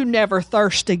that you never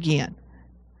thirst again.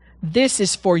 This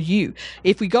is for you.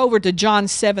 If we go over to John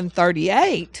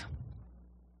 7:38,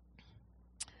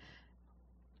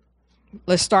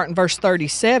 let's start in verse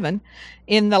 37.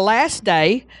 In the last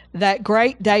day, that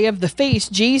great day of the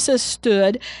feast, Jesus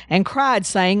stood and cried,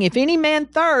 saying, If any man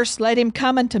thirst, let him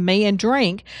come unto me and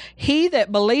drink. He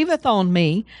that believeth on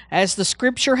me, as the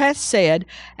scripture hath said,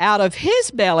 out of his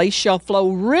belly shall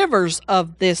flow rivers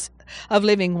of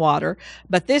living water.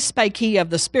 But this spake he of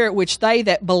the Spirit, which they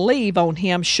that believe on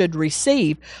him should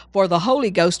receive. For the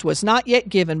Holy Ghost was not yet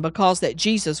given, because that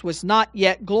Jesus was not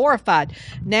yet glorified.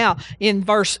 Now, in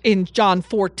John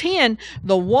 4:10,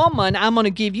 the woman, I'm going to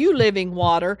give you living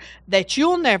water that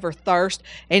you'll never thirst,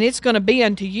 and it's going to be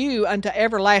unto you unto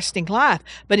everlasting life.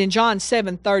 But in John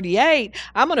 7:38,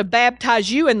 I'm going to baptize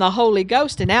you in the Holy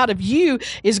Ghost, and out of you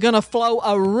is going to flow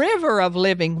a river of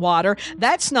living water.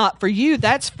 That's not for you.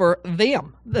 That's for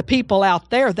them, the people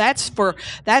out there. That's for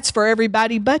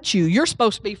everybody but you. You're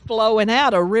supposed to be flowing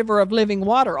out a river of living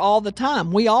water all the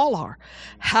time. We all are.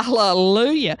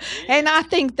 Hallelujah. And I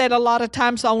think that a lot of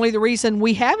times only the reason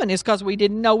we haven't is because we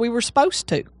didn't know we were supposed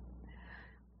to.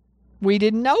 We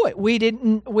didn't know it.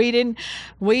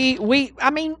 I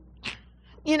mean,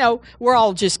 you know, we're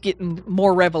all just getting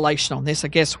more revelation on this, I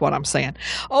guess what I'm saying.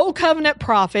 Old covenant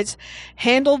prophets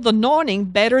handled the anointing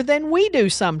better than we do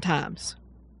sometimes.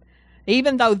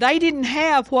 Even though they didn't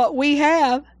have what we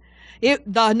have, the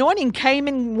anointing came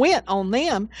and went on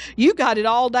them. You got it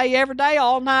all day, every day,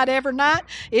 all night, every night.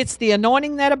 It's the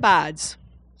anointing that abides.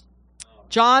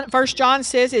 1 John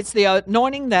says it's the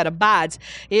anointing that abides.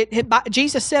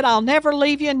 Jesus said, I'll never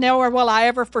leave you, nor will I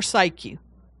ever forsake you.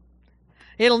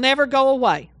 It'll never go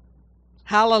away.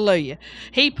 Hallelujah.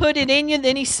 He put it in you,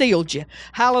 then he sealed you.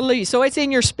 Hallelujah. So it's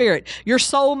in your spirit. Your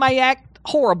soul may act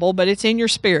horrible, but it's in your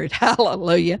spirit.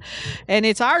 Hallelujah. And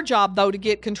it's our job, though, to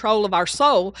get control of our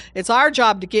soul. It's our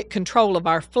job to get control of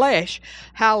our flesh.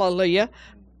 Hallelujah.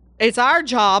 It's our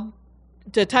job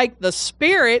to take the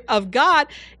Spirit of God.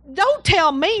 Don't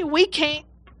tell me we can't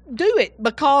do it,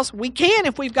 because we can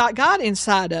if we've got God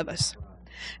inside of us.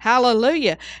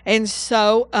 Hallelujah. And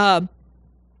so,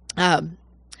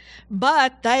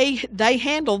 but they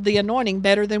handled the anointing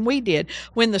better than we did.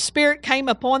 When the Spirit came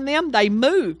upon them, they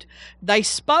moved, they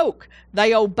spoke,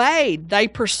 they obeyed, they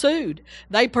pursued,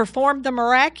 they performed the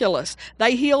miraculous,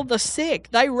 they healed the sick,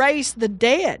 they raised the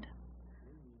dead.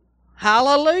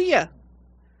 Hallelujah.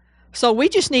 So we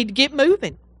just need to get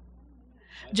moving.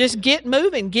 Just get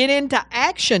moving, get into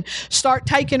action, start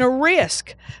taking a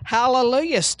risk.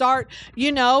 Hallelujah. Start,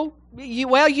 you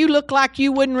look like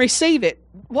you wouldn't receive it.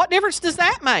 What difference does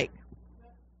that make?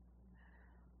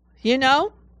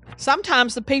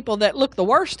 Sometimes the people that look the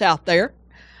worst out there,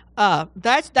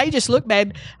 they just look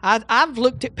bad. I've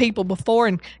looked at people before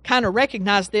and kind of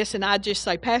recognized this, and I just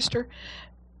say, Pastor,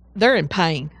 they're in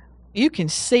pain. You can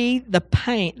see the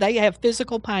pain. They have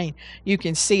physical pain. You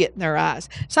can see it in their eyes.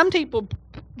 Some people,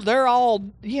 they're all,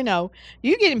 you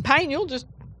get in pain, you'll just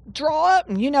draw up,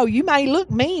 and you may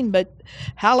look mean, but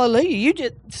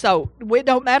hallelujah, so it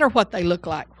don't matter what they look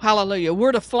like. Hallelujah.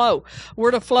 We're to flow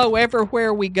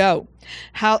everywhere we go.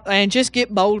 And just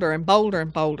get bolder and bolder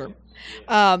and bolder.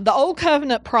 The old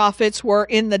covenant prophets were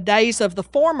in the days of the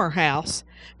former house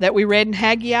that we read in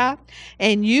Haggai,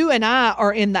 and you and I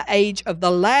are in the age of the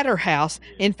latter house.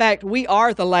 In fact, we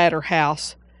are the latter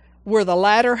house. We're the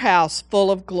latter house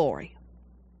full of glory.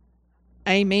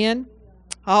 Amen.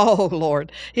 Oh,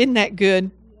 Lord, isn't that good?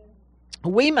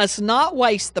 We must not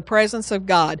waste the presence of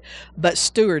God, but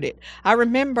steward it. I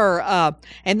remember,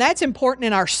 and that's important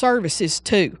in our services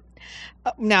too.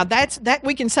 Now that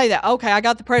we can say that, okay, I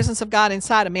got the presence of God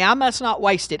inside of me. I must not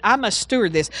waste it. I must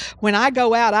steward this. When I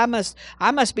go out, I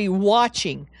must be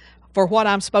watching for what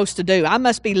I'm supposed to do. I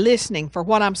must be listening for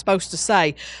what I'm supposed to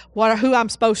say, who I'm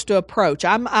supposed to approach.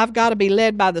 I've got to be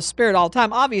led by the Spirit all the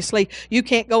time. Obviously, you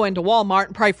can't go into Walmart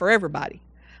and pray for everybody,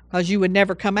 because you would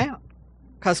never come out,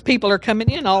 because people are coming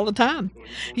in all the time.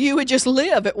 You would just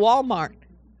live at Walmart.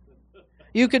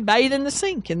 You could bathe in the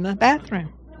sink in the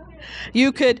bathroom.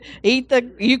 You could eat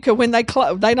when they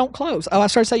close. They don't close. Oh, I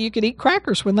started to say you could eat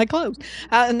crackers when they close.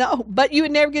 No, but you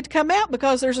would never get to come out,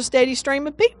 because there's a steady stream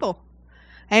of people.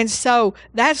 And so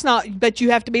that's not, but you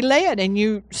have to be led,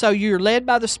 and so you're led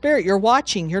by the Spirit. You're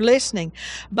watching, you're listening,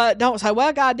 but don't say,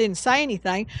 well, God didn't say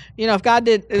anything. If God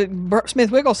did, Smith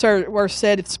Wigglesworth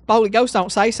said, if the Holy Ghost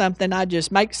don't say something, I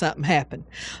just make something happen.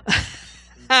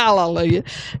 Hallelujah.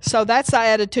 So that's the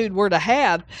attitude we're to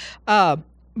have.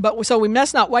 So we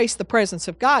must not waste the presence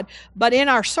of God. But in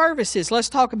our services, let's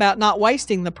talk about not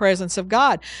wasting the presence of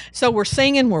God. So we're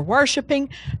singing, we're worshiping,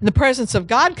 and the presence of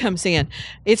God comes in.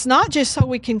 It's not just so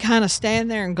we can kind of stand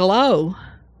there and glow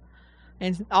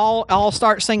and all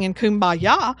start singing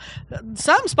Kumbaya.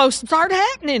 Something's supposed to start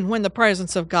happening when the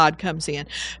presence of God comes in.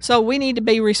 So we need to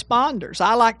be responders.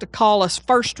 I like to call us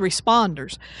first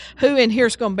responders. Who in here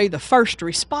is going to be the first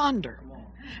responder?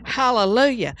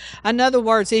 Hallelujah. In other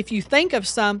words, if you think of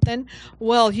something,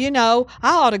 well, I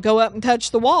ought to go up and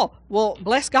touch the wall. Well,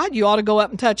 bless God, you ought to go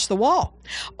up and touch the wall.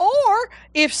 Or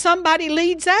if somebody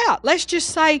leads out, let's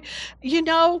just say,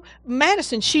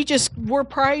 Madison, we're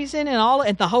praising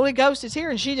and the Holy Ghost is here,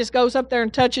 and she just goes up there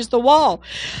and touches the wall.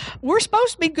 We're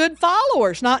supposed to be good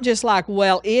followers, not just like,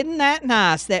 well, isn't that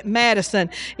nice that Madison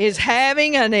is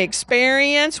having an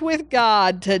experience with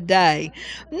God today?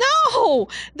 No,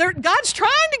 God's trying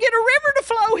to get a river to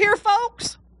flow here,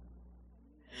 folks.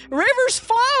 Rivers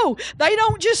flow. They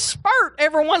don't just spurt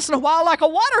every once in a while like a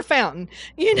water fountain,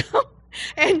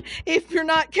 And if you're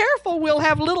not careful, we'll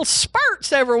have little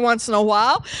spurts every once in a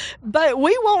while. But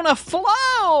we want to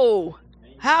flow.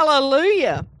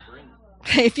 Hallelujah.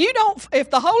 If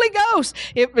the Holy Ghost,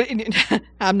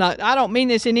 I don't mean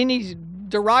this in any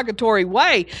derogatory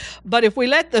way, but if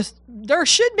we there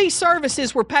should be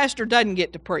services where pastor doesn't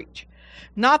get to preach.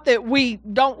 Not that we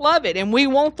don't love it and we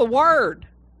want the word.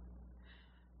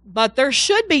 But there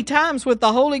should be times with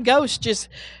the Holy Ghost,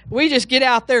 we just get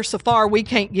out there so far we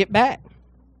can't get back.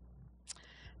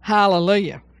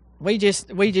 Hallelujah. We just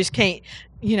can't,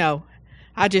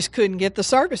 I just couldn't get the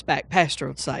service back, pastor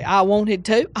would say. I wanted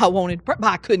to, but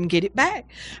I couldn't get it back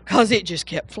because it just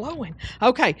kept flowing.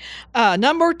 Okay,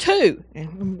 number 2,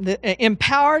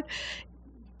 empowered.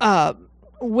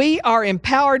 We are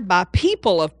empowered by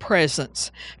people of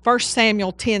presence. 1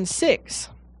 Samuel 10:6.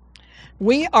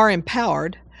 We are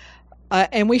empowered.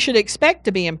 And we should expect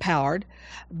to be empowered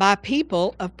by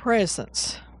people of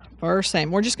presence. First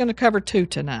Samuel. We're just going to cover 2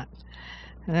 tonight.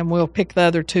 And then we'll pick the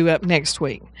other 2 up next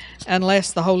week.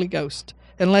 Unless the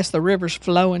river's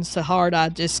flowing so hard I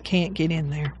just can't get in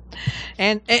there.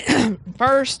 And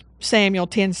 1 Samuel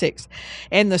 10:6.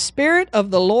 And the Spirit of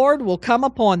the Lord will come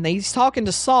upon thee. He's talking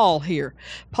to Saul here.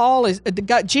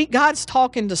 God's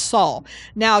talking to Saul.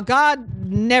 Now, God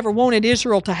never wanted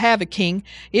Israel to have a king.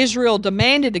 Israel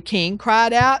demanded a king,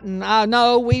 cried out, and I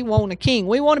know we want a king.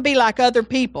 We want to be like other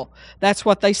people. That's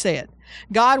what they said.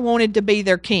 God wanted to be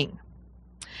their king.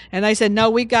 And they said,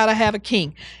 no, we got to have a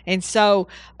king. And so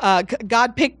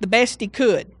God picked the best he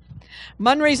could.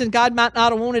 One reason God might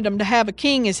not have wanted them to have a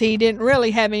king is he didn't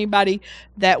really have anybody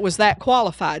that was that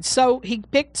qualified. So he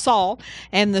picked Saul,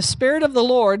 and the Spirit of the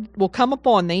Lord will come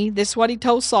upon thee. This is what he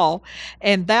told Saul.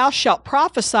 And thou shalt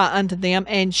prophesy unto them,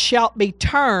 and shalt be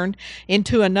turned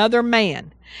into another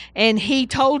man. And he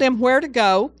told him where to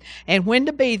go and when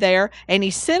to be there, and he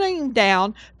sent him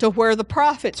down to where the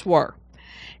prophets were.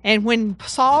 And when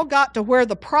Saul got to where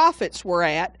the prophets were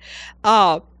at,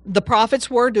 the prophets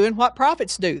were doing what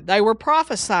prophets do. They were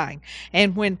prophesying.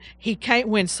 And when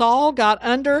Saul got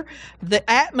under the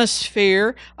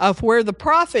atmosphere of where the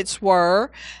prophets were,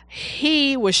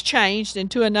 he was changed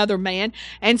into another man,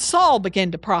 and Saul began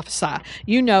to prophesy.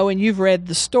 And you've read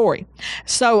the story.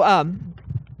 So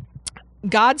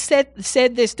God said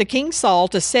this to King Saul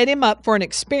to set him up for an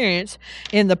experience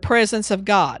in the presence of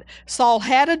God. Saul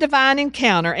had a divine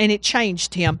encounter, and it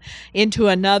changed him into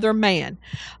another man.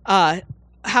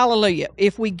 Hallelujah.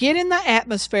 If we get in the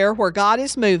atmosphere where God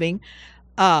is moving,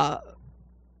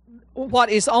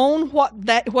 what is in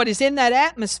that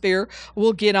atmosphere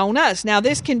will get on us. Now,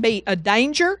 this can be a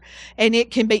danger, and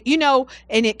it can be,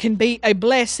 and it can be a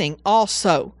blessing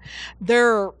also.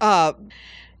 You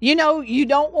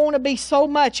don't want to be so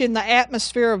much in the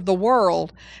atmosphere of the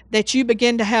world that you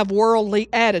begin to have worldly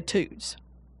attitudes.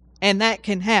 And that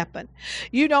can happen.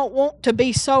 You don't want to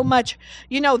be so much,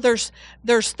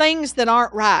 there's things that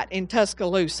aren't right in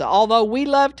Tuscaloosa. Although we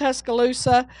love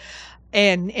Tuscaloosa,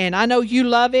 and I know you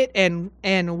love it,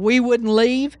 and we wouldn't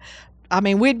leave. I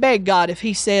mean, we'd beg God if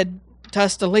he said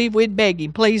us to leave, we'd beg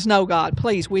him, please, no, God,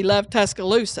 please, we love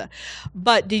Tuscaloosa.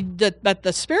 But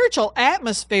the spiritual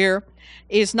atmosphere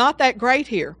is not that great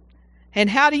here. And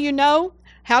how do you know?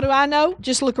 How do I know?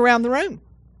 Just look around the room.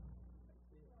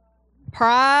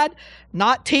 pride,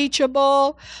 not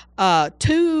teachable,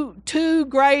 too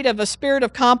great of a spirit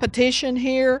of competition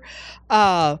here.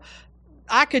 I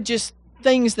could just,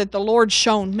 things that the Lord's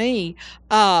shown me.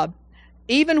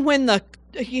 Even when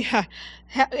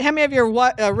how many of you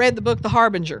read the book The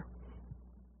Harbinger?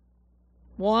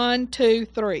 1, 2,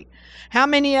 3. How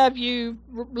many of you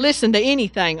listen to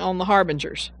anything on The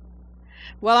Harbingers?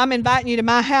 Well, I'm inviting you to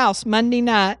my house Monday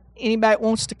night. Anybody that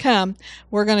wants to come,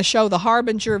 we're going to show the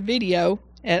Harbinger video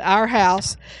at our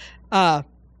house.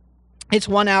 It's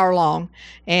 1 hour long.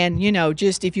 And,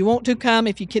 just if you want to come,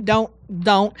 if you don't.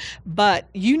 But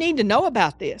you need to know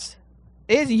about this.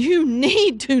 You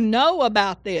need to know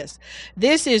about this.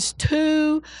 This is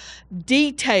too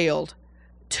detailed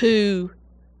to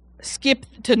skip,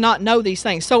 to not know these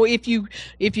things. So if you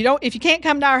can't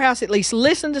come to our house, at least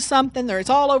listen to something. It's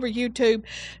all over YouTube.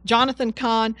 Jonathan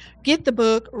Cahn, get the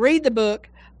book, read the book.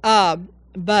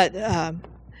 But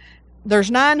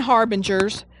there's 9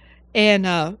 harbingers,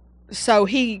 and so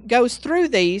he goes through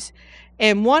these.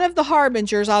 And one of the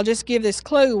harbingers, I'll just give this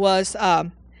clue, was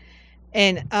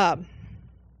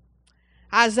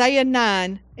Isaiah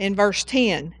 9 in verse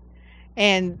 10.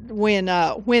 And when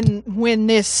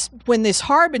this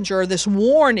harbinger, this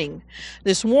warning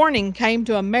came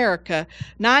to America,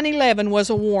 9/11 was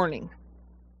a warning.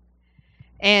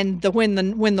 And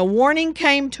when the warning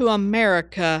came to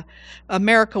America,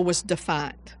 America was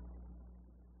defiant.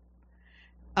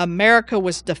 America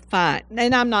was defiant.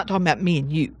 And I'm not talking about me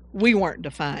and you. We weren't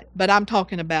defiant, but I'm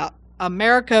talking about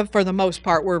America, for the most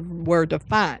part, were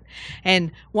defiant.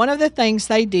 And one of the things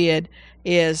they did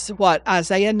is what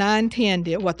Isaiah 9:10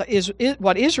 did,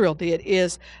 what Israel did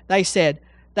is they said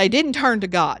they didn't turn to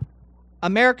God.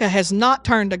 America has not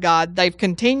turned to God. They've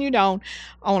continued on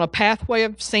a pathway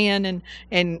of sin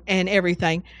and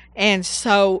everything. And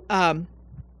so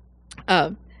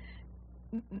and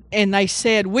they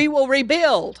said, we will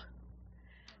rebuild.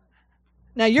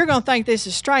 Now, you're going to think this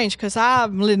is strange because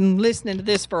I've been listening to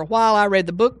this for a while. I read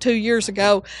the book 2 years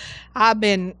ago. I've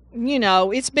been,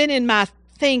 it's been in my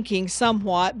thinking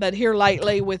somewhat, but here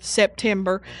lately with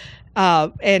September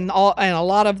and a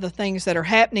lot of the things that are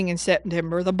happening in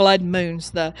September, the blood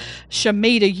moons, the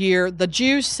Shemitah year, the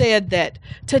Jews said that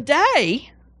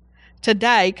today,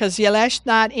 because last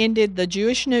night ended the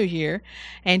Jewish New Year,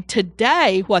 and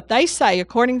today, what they say,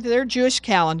 according to their Jewish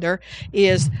calendar,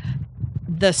 is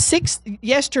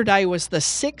yesterday was the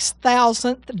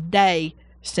 6,000th day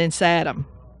since Adam.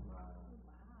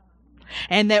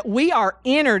 And that we are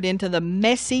entered into the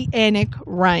Messianic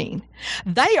reign.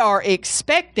 They are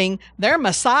expecting their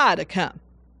Messiah to come.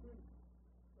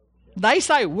 They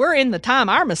say, we're in the time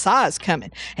our Messiah is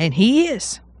coming. And he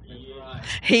is.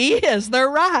 He is. They're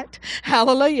right.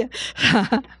 Hallelujah.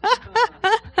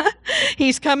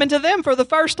 He's coming to them for the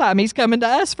first time. He's coming to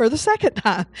us for the second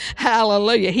time.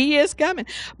 Hallelujah. He is coming.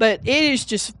 But it is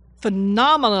just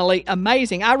phenomenally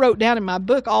amazing. I wrote down in my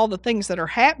book all the things that are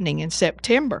happening in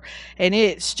September, and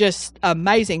it's just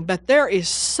amazing. But there is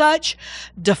such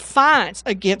defiance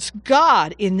against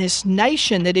God in this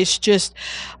nation that it's just,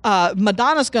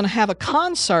 Madonna's going to have a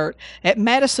concert at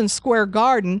Madison Square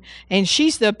Garden, and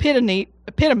she's the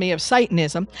epitome of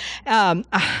Satanism. And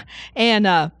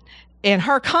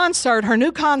her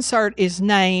new concert is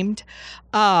named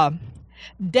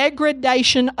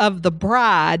Degradation of the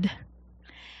Bride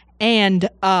and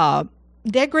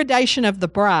Degradation of the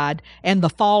Bride and the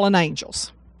Fallen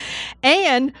Angels.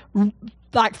 And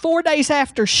like 4 days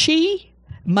after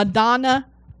Madonna,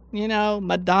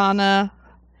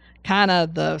 kind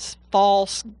of the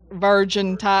false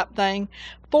virgin type thing.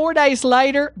 4 days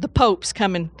later, the Pope's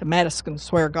coming to Madison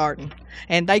Square Garden,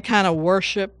 and they kind of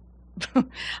worship.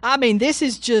 I mean, this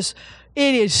is just,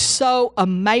 it is so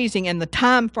amazing. And the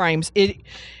time frames,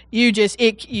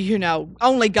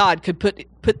 only God could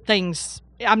put things.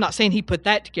 I'm not saying he put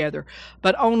that together,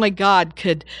 but only God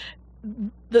could,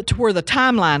 to where the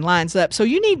timeline lines up. So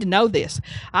you need to know this.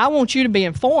 I want you to be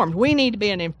informed. We need to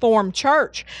be an informed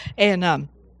church. And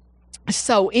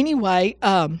so anyway,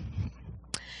 where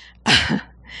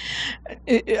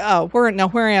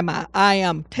am I? I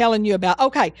am telling you about,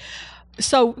 okay,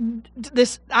 so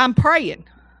I'm praying,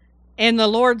 and the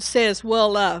Lord says,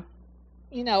 well, I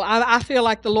feel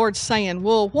like the Lord's saying,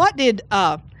 well, what did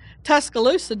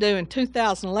Tuscaloosa do in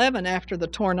 2011 after the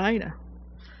tornado?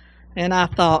 And I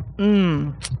thought,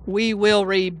 we will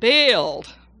rebuild.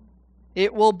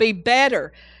 It will be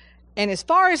better. And as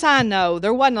far as I know,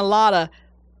 there wasn't a lot of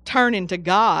turning to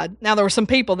God. Now, there were some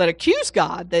people that accused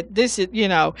God that this is,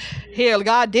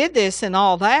 God did this and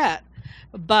all that.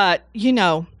 But,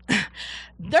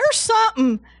 there's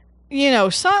something,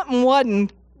 something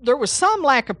wasn't, there was some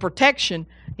lack of protection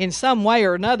in some way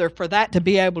or another for that to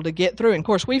be able to get through. And of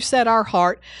course, we've set our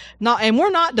heart, and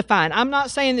we're not defined. I'm not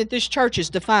saying that this church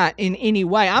is defined in any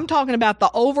way. I'm talking about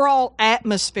the overall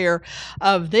atmosphere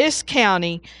of this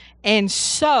county. And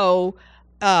so,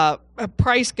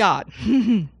 praise God.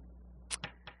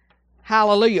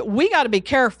 Hallelujah. We got to be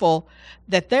careful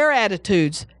that their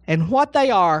attitudes and what they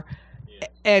are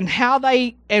and how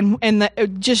they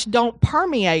just don't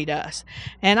permeate us.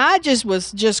 And I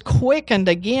was quickened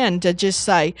again to just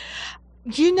say,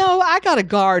 I got to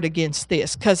guard against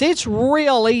this, because it's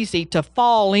real easy to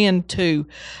fall into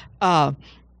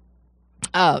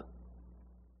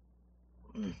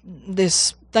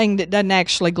this thing that doesn't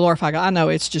actually glorify God. I know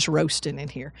it's just roasting in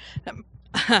here.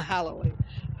 Hallelujah.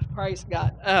 Praise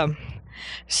God.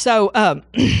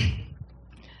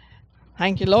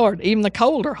 Thank you, Lord. Even the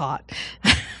cold are hot.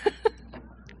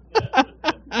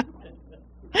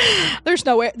 There's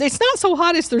no air. It's not so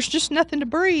hot as there's just nothing to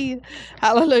breathe.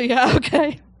 Hallelujah.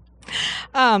 Okay.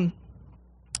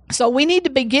 So we need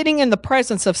to be getting in the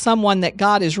presence of someone that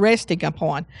God is resting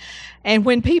upon. And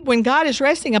when God is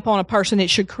resting upon a person,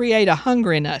 it should create a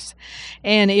hunger in us.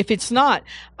 And if it's not,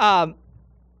 and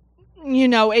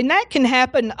that can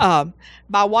happen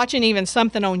by watching even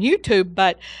something on YouTube,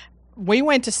 but we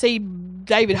went to see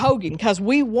David Hogan because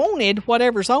we wanted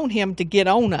whatever's on him to get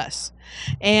on us.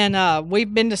 And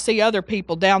we've been to see other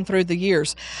people down through the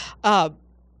years.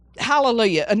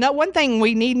 Hallelujah. And one thing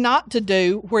we need not to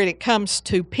do when it comes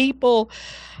to people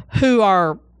who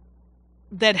are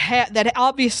that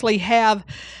obviously have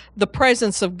the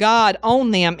presence of God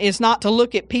on them is not to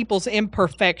look at people's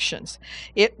imperfections.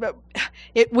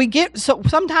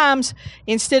 Sometimes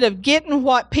instead of getting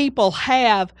what people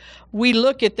have, we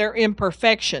look at their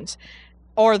imperfections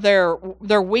or their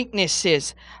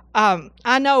weaknesses.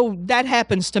 I know that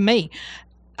happens to me.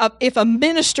 If a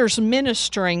minister's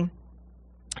ministering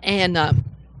and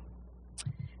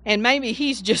maybe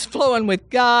he's just flowing with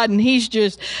God, and he's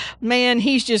just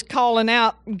calling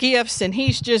out gifts, and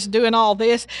he's just doing all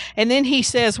this. And then he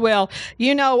says, well,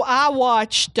 I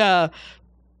watched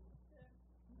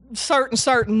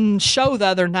certain show the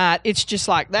other night. It's just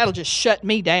like, that'll just shut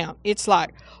me down. It's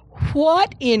like,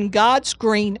 what in God's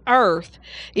green earth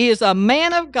is a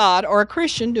man of God or a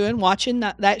Christian doing watching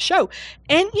that show?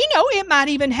 And, it might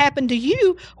even happen to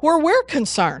you where we're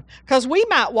concerned, because we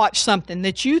might watch something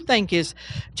that you think is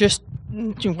just,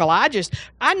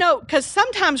 I know, because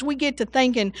sometimes we get to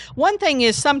thinking, one thing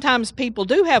is sometimes people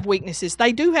do have weaknesses.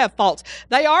 They do have faults.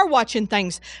 They are watching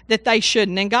things that they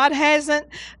shouldn't, and God hasn't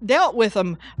dealt with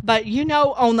them. But,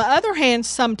 on the other hand,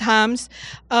 sometimes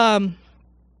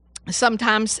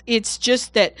it's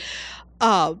just that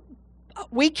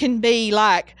we can be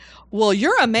like, well,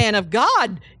 you're a man of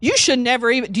God. You should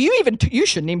never even, you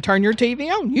shouldn't even turn your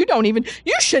TV on. You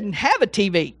shouldn't have a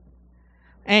TV.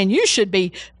 And you should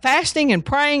be fasting and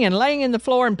praying and laying in the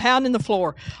floor and pounding the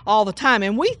floor all the time.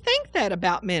 And we think that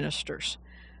about ministers.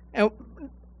 And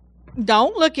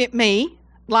don't look at me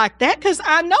like that, because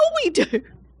I know we do.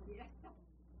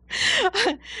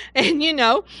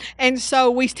 And so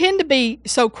we tend to be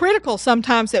so critical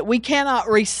sometimes that we cannot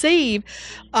receive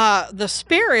the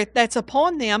spirit that's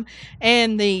upon them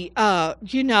and the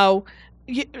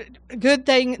good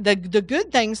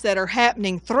things that are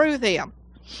happening through them.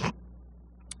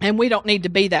 And we don't need to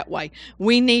be that way.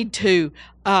 We need to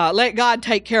let God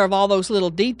take care of all those little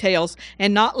details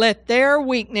and not let their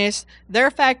weakness, their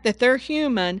fact that they're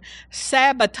human,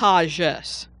 sabotage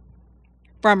us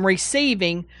from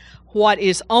receiving what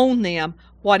is on them,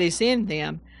 what is in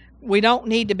them. We don't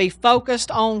need to be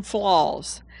focused on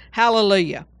flaws.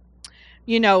 Hallelujah.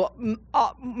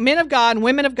 Men of God and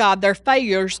women of God, their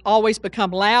failures always become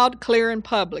loud, clear, and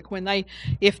public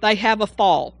if they have a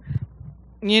fall.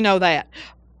 You know that.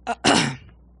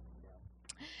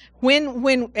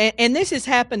 And this has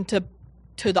happened to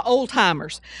the old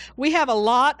timers. We have a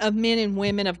lot of men and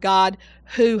women of God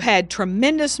who had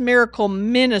tremendous miracle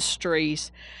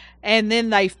ministries, and then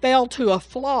they fell to a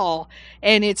flaw,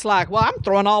 and it's like, well, I'm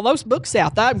throwing all those books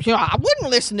out. I wouldn't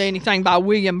listen to anything by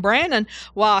William Branham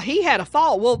while he had a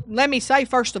fall. Well, let me say,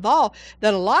 first of all,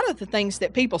 that a lot of the things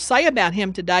that people say about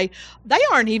him today, they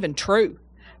aren't even true.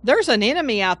 There's an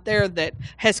enemy out there that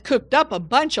has cooked up a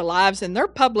bunch of lives, and they're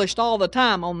published all the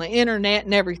time on the internet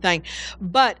and everything.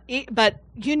 But when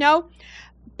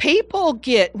people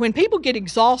get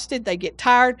exhausted, they get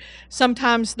tired,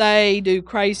 sometimes they do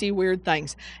crazy, weird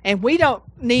things. And we don't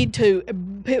need to.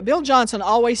 Bill Johnson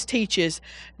always teaches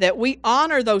that we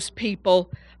honor those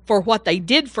people for what they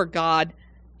did for God,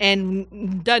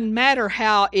 and doesn't matter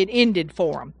how it ended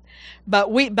for them.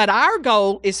 But our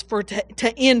goal is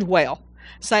to end well.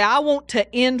 Say, I want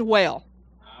to end well.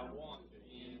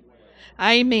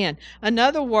 Amen. In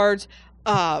other words,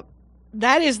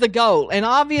 that is the goal. And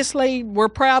obviously, we're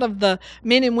proud of the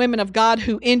men and women of God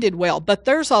who ended well. But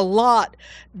there's a lot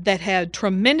that had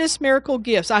tremendous miracle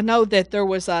gifts. I know that there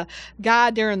was a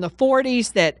guy during the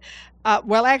 40s that,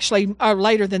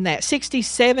 later than that, 60s,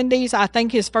 70s. I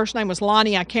think his first name was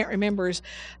Lonnie. I can't remember his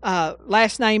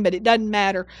last name, but it doesn't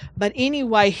matter. But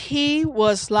anyway, he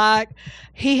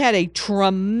had a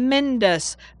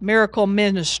tremendous miracle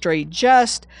ministry,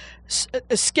 just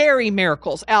scary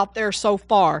miracles out there so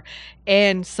far.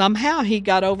 And somehow he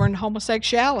got over in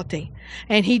homosexuality,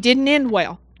 and he didn't end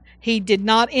well. He did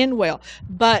not end well.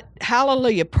 But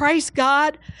hallelujah, praise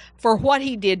God for what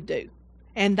he did do.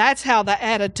 And that's how the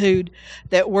attitude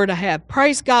that we're to have.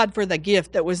 Praise God for the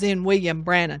gift that was in William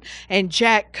Branham and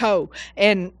Jack Coe.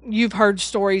 And you've heard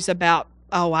stories about,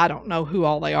 I don't know who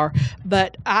all they are,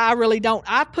 but I really don't.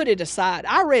 I put it aside.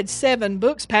 I read 7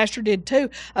 books, Pastor did too,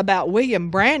 about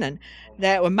William Branham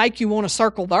that would make you want to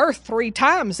circle the earth 3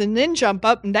 times and then jump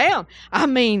up and down. I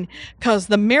mean, because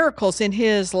the miracles in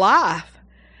his life.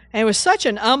 And he was such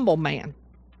an humble man.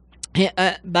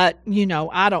 But,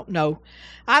 I don't know.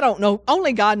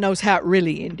 Only God knows how it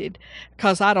really ended,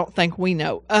 because I don't think we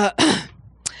know.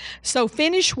 So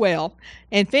finish well,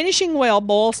 and finishing well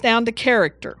boils down to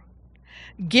character.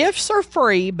 Gifts are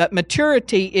free, but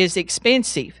maturity is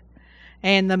expensive.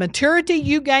 And the maturity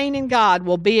you gain in God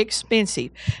will be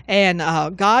expensive. And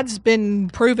God's been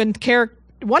proven character.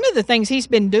 One of the things he's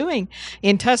been doing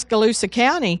in Tuscaloosa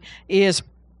County is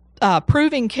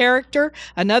proving character.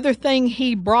 Another thing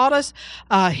he brought us,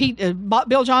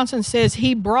 Bill Johnson says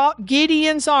he brought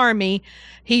Gideon's army.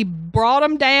 He brought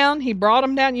them down.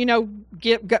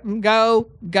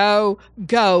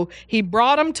 Go. He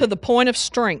brought them to the point of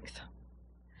strength.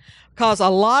 Because a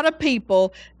lot of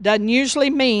people doesn't usually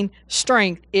mean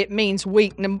strength. It means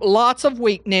weakness, lots of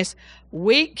weakness,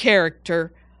 weak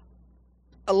character,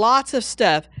 lots of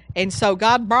stuff. And so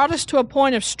God brought us to a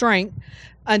point of strength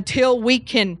until we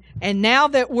can, and now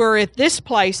that we're at this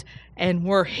place and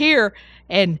we're here,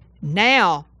 and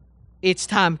now it's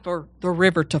time for the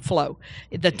river to flow.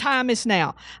 The time is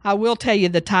now. I will tell you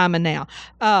the time and now.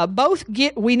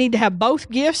 We need to have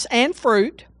both gifts and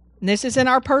fruit. And this is in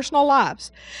our personal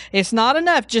lives. It's not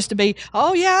enough just to be,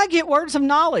 I get words of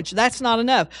knowledge. That's not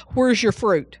enough. Where's your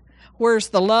fruit? Where's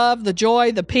the love, the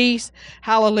joy, the peace?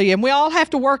 Hallelujah. And we all have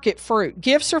to work at fruit.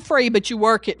 Gifts are free, but you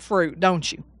work at fruit,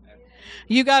 don't you?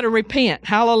 You got to repent.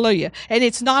 Hallelujah. And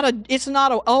every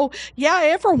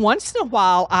once in a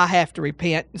while I have to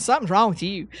repent. Something's wrong with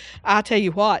you. I tell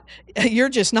you what, you're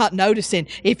just not noticing.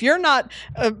 If you're not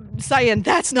saying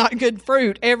that's not good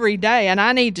fruit every day, and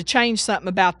I need to change something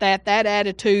about that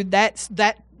attitude, that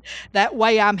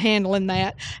way I'm handling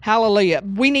that. Hallelujah.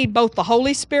 We need both the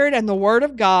Holy Spirit and the Word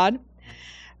of God.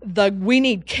 We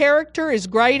need character as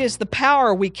great as the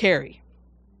power we carry.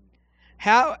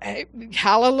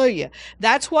 Hallelujah.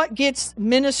 That's what gets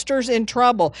ministers in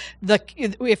trouble.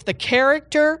 If the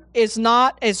character is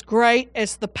not as great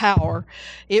as the power,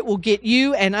 it will get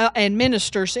you and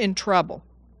ministers in trouble.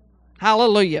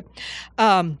 Hallelujah.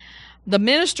 The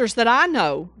ministers that I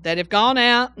know that have gone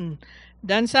out and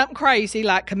done something crazy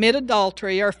like commit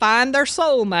adultery or find their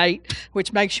soulmate,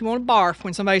 which makes you want to barf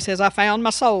when somebody says, I found my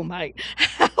soulmate.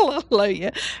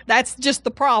 Hallelujah. That's just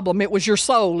the problem. It was your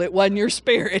soul. It wasn't your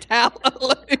spirit.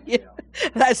 Hallelujah.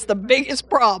 That's the biggest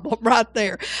problem right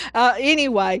there.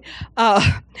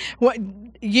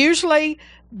 Usually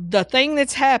the thing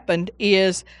that's happened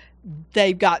is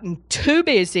they've gotten too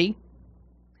busy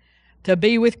to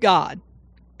be with God.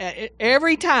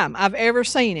 Every time I've ever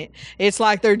seen it, it's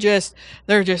like they're just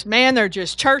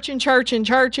churching,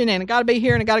 and I got to be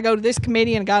here, and I got to go to this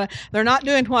committee, and they're not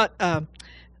doing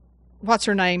what's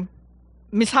her name?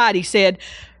 Miss Heidi said,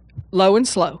 low and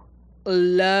slow.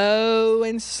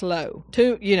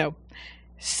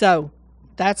 So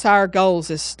that's our goals,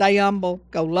 is stay humble,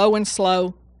 go low and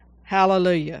slow.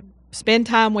 Hallelujah. Spend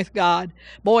time with God.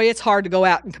 Boy, it's hard to go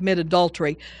out and commit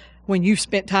adultery when you've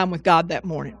spent time with God that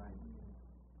morning.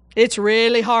 It's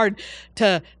really hard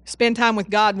to spend time with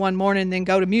God one morning and then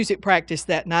go to music practice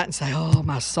that night and say,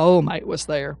 my soulmate was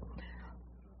there.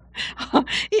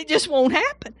 It just won't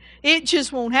happen. It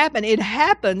just won't happen. It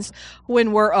happens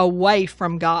when we're away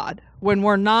from God. When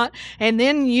we're not, and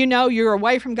then, you're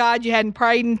away from God, you hadn't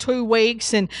prayed in 2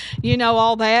 weeks, and,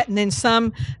 all that, and then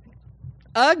some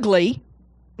ugly,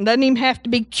 doesn't even have to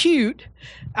be cute.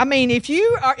 I mean, if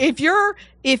you are,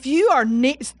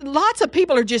 lots of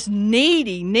people are just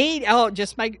needy. I'm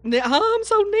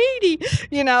so needy,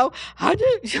 I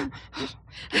do.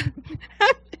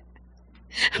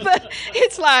 But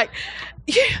it's like,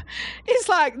 It's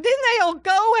like, then they'll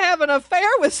go have an affair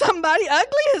with somebody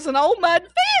ugly as an old mud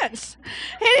fence.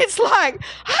 And it's like,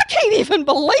 I can't even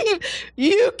believe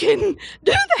you can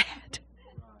do that.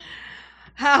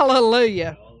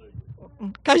 Hallelujah.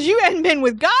 Because you hadn't been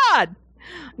with God.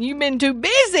 You've been too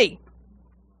busy.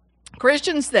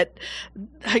 Christians that,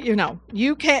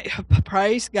 you can't,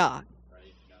 praise God.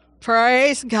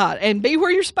 Praise God. And be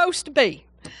where you're supposed to be.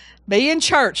 Be in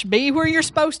church. Be where you're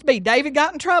supposed to be. David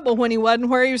got in trouble when he wasn't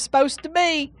where he was supposed to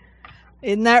be.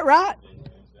 Isn't that right?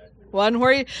 Wasn't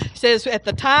where he says at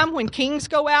the time when kings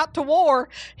go out to war,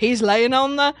 he's laying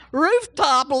on the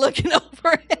rooftop looking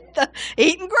over at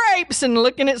eating grapes and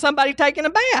looking at somebody taking a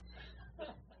bath.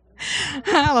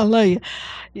 Hallelujah.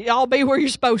 Y'all be where you're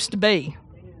supposed to be.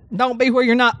 Don't be where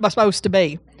you're not supposed to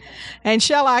be. And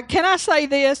can I say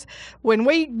this? When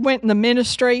we went in the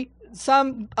ministry,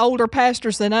 some older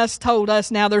pastors than us told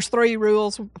us, now there's 3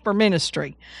 rules for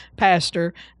ministry,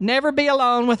 pastor. Never be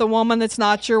alone with a woman that's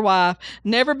not your wife.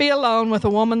 Never be alone with a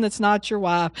woman that's not your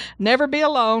wife. Never be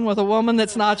alone with a woman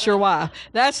that's not your wife.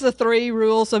 That's the 3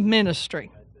 rules of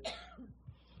ministry.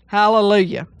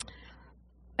 Hallelujah.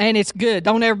 And it's good.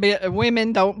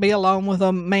 Women, don't be alone with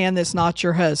a man that's not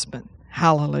your husband.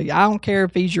 Hallelujah. I don't care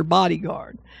if he's your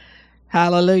bodyguard.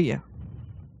 Hallelujah.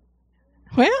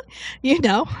 Well,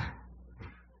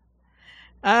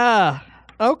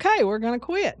 okay, we're going to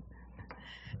quit.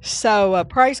 So,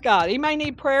 praise God. Anybody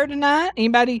need prayer tonight?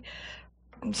 Anybody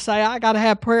say, I got to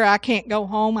have prayer. I can't go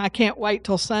home. I can't wait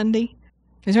till Sunday.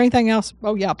 Is there anything else?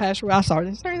 Oh, yeah, Pastor, I'm sorry.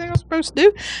 Is there anything else we're supposed to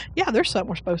do? Yeah, there's something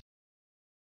we're supposed to do.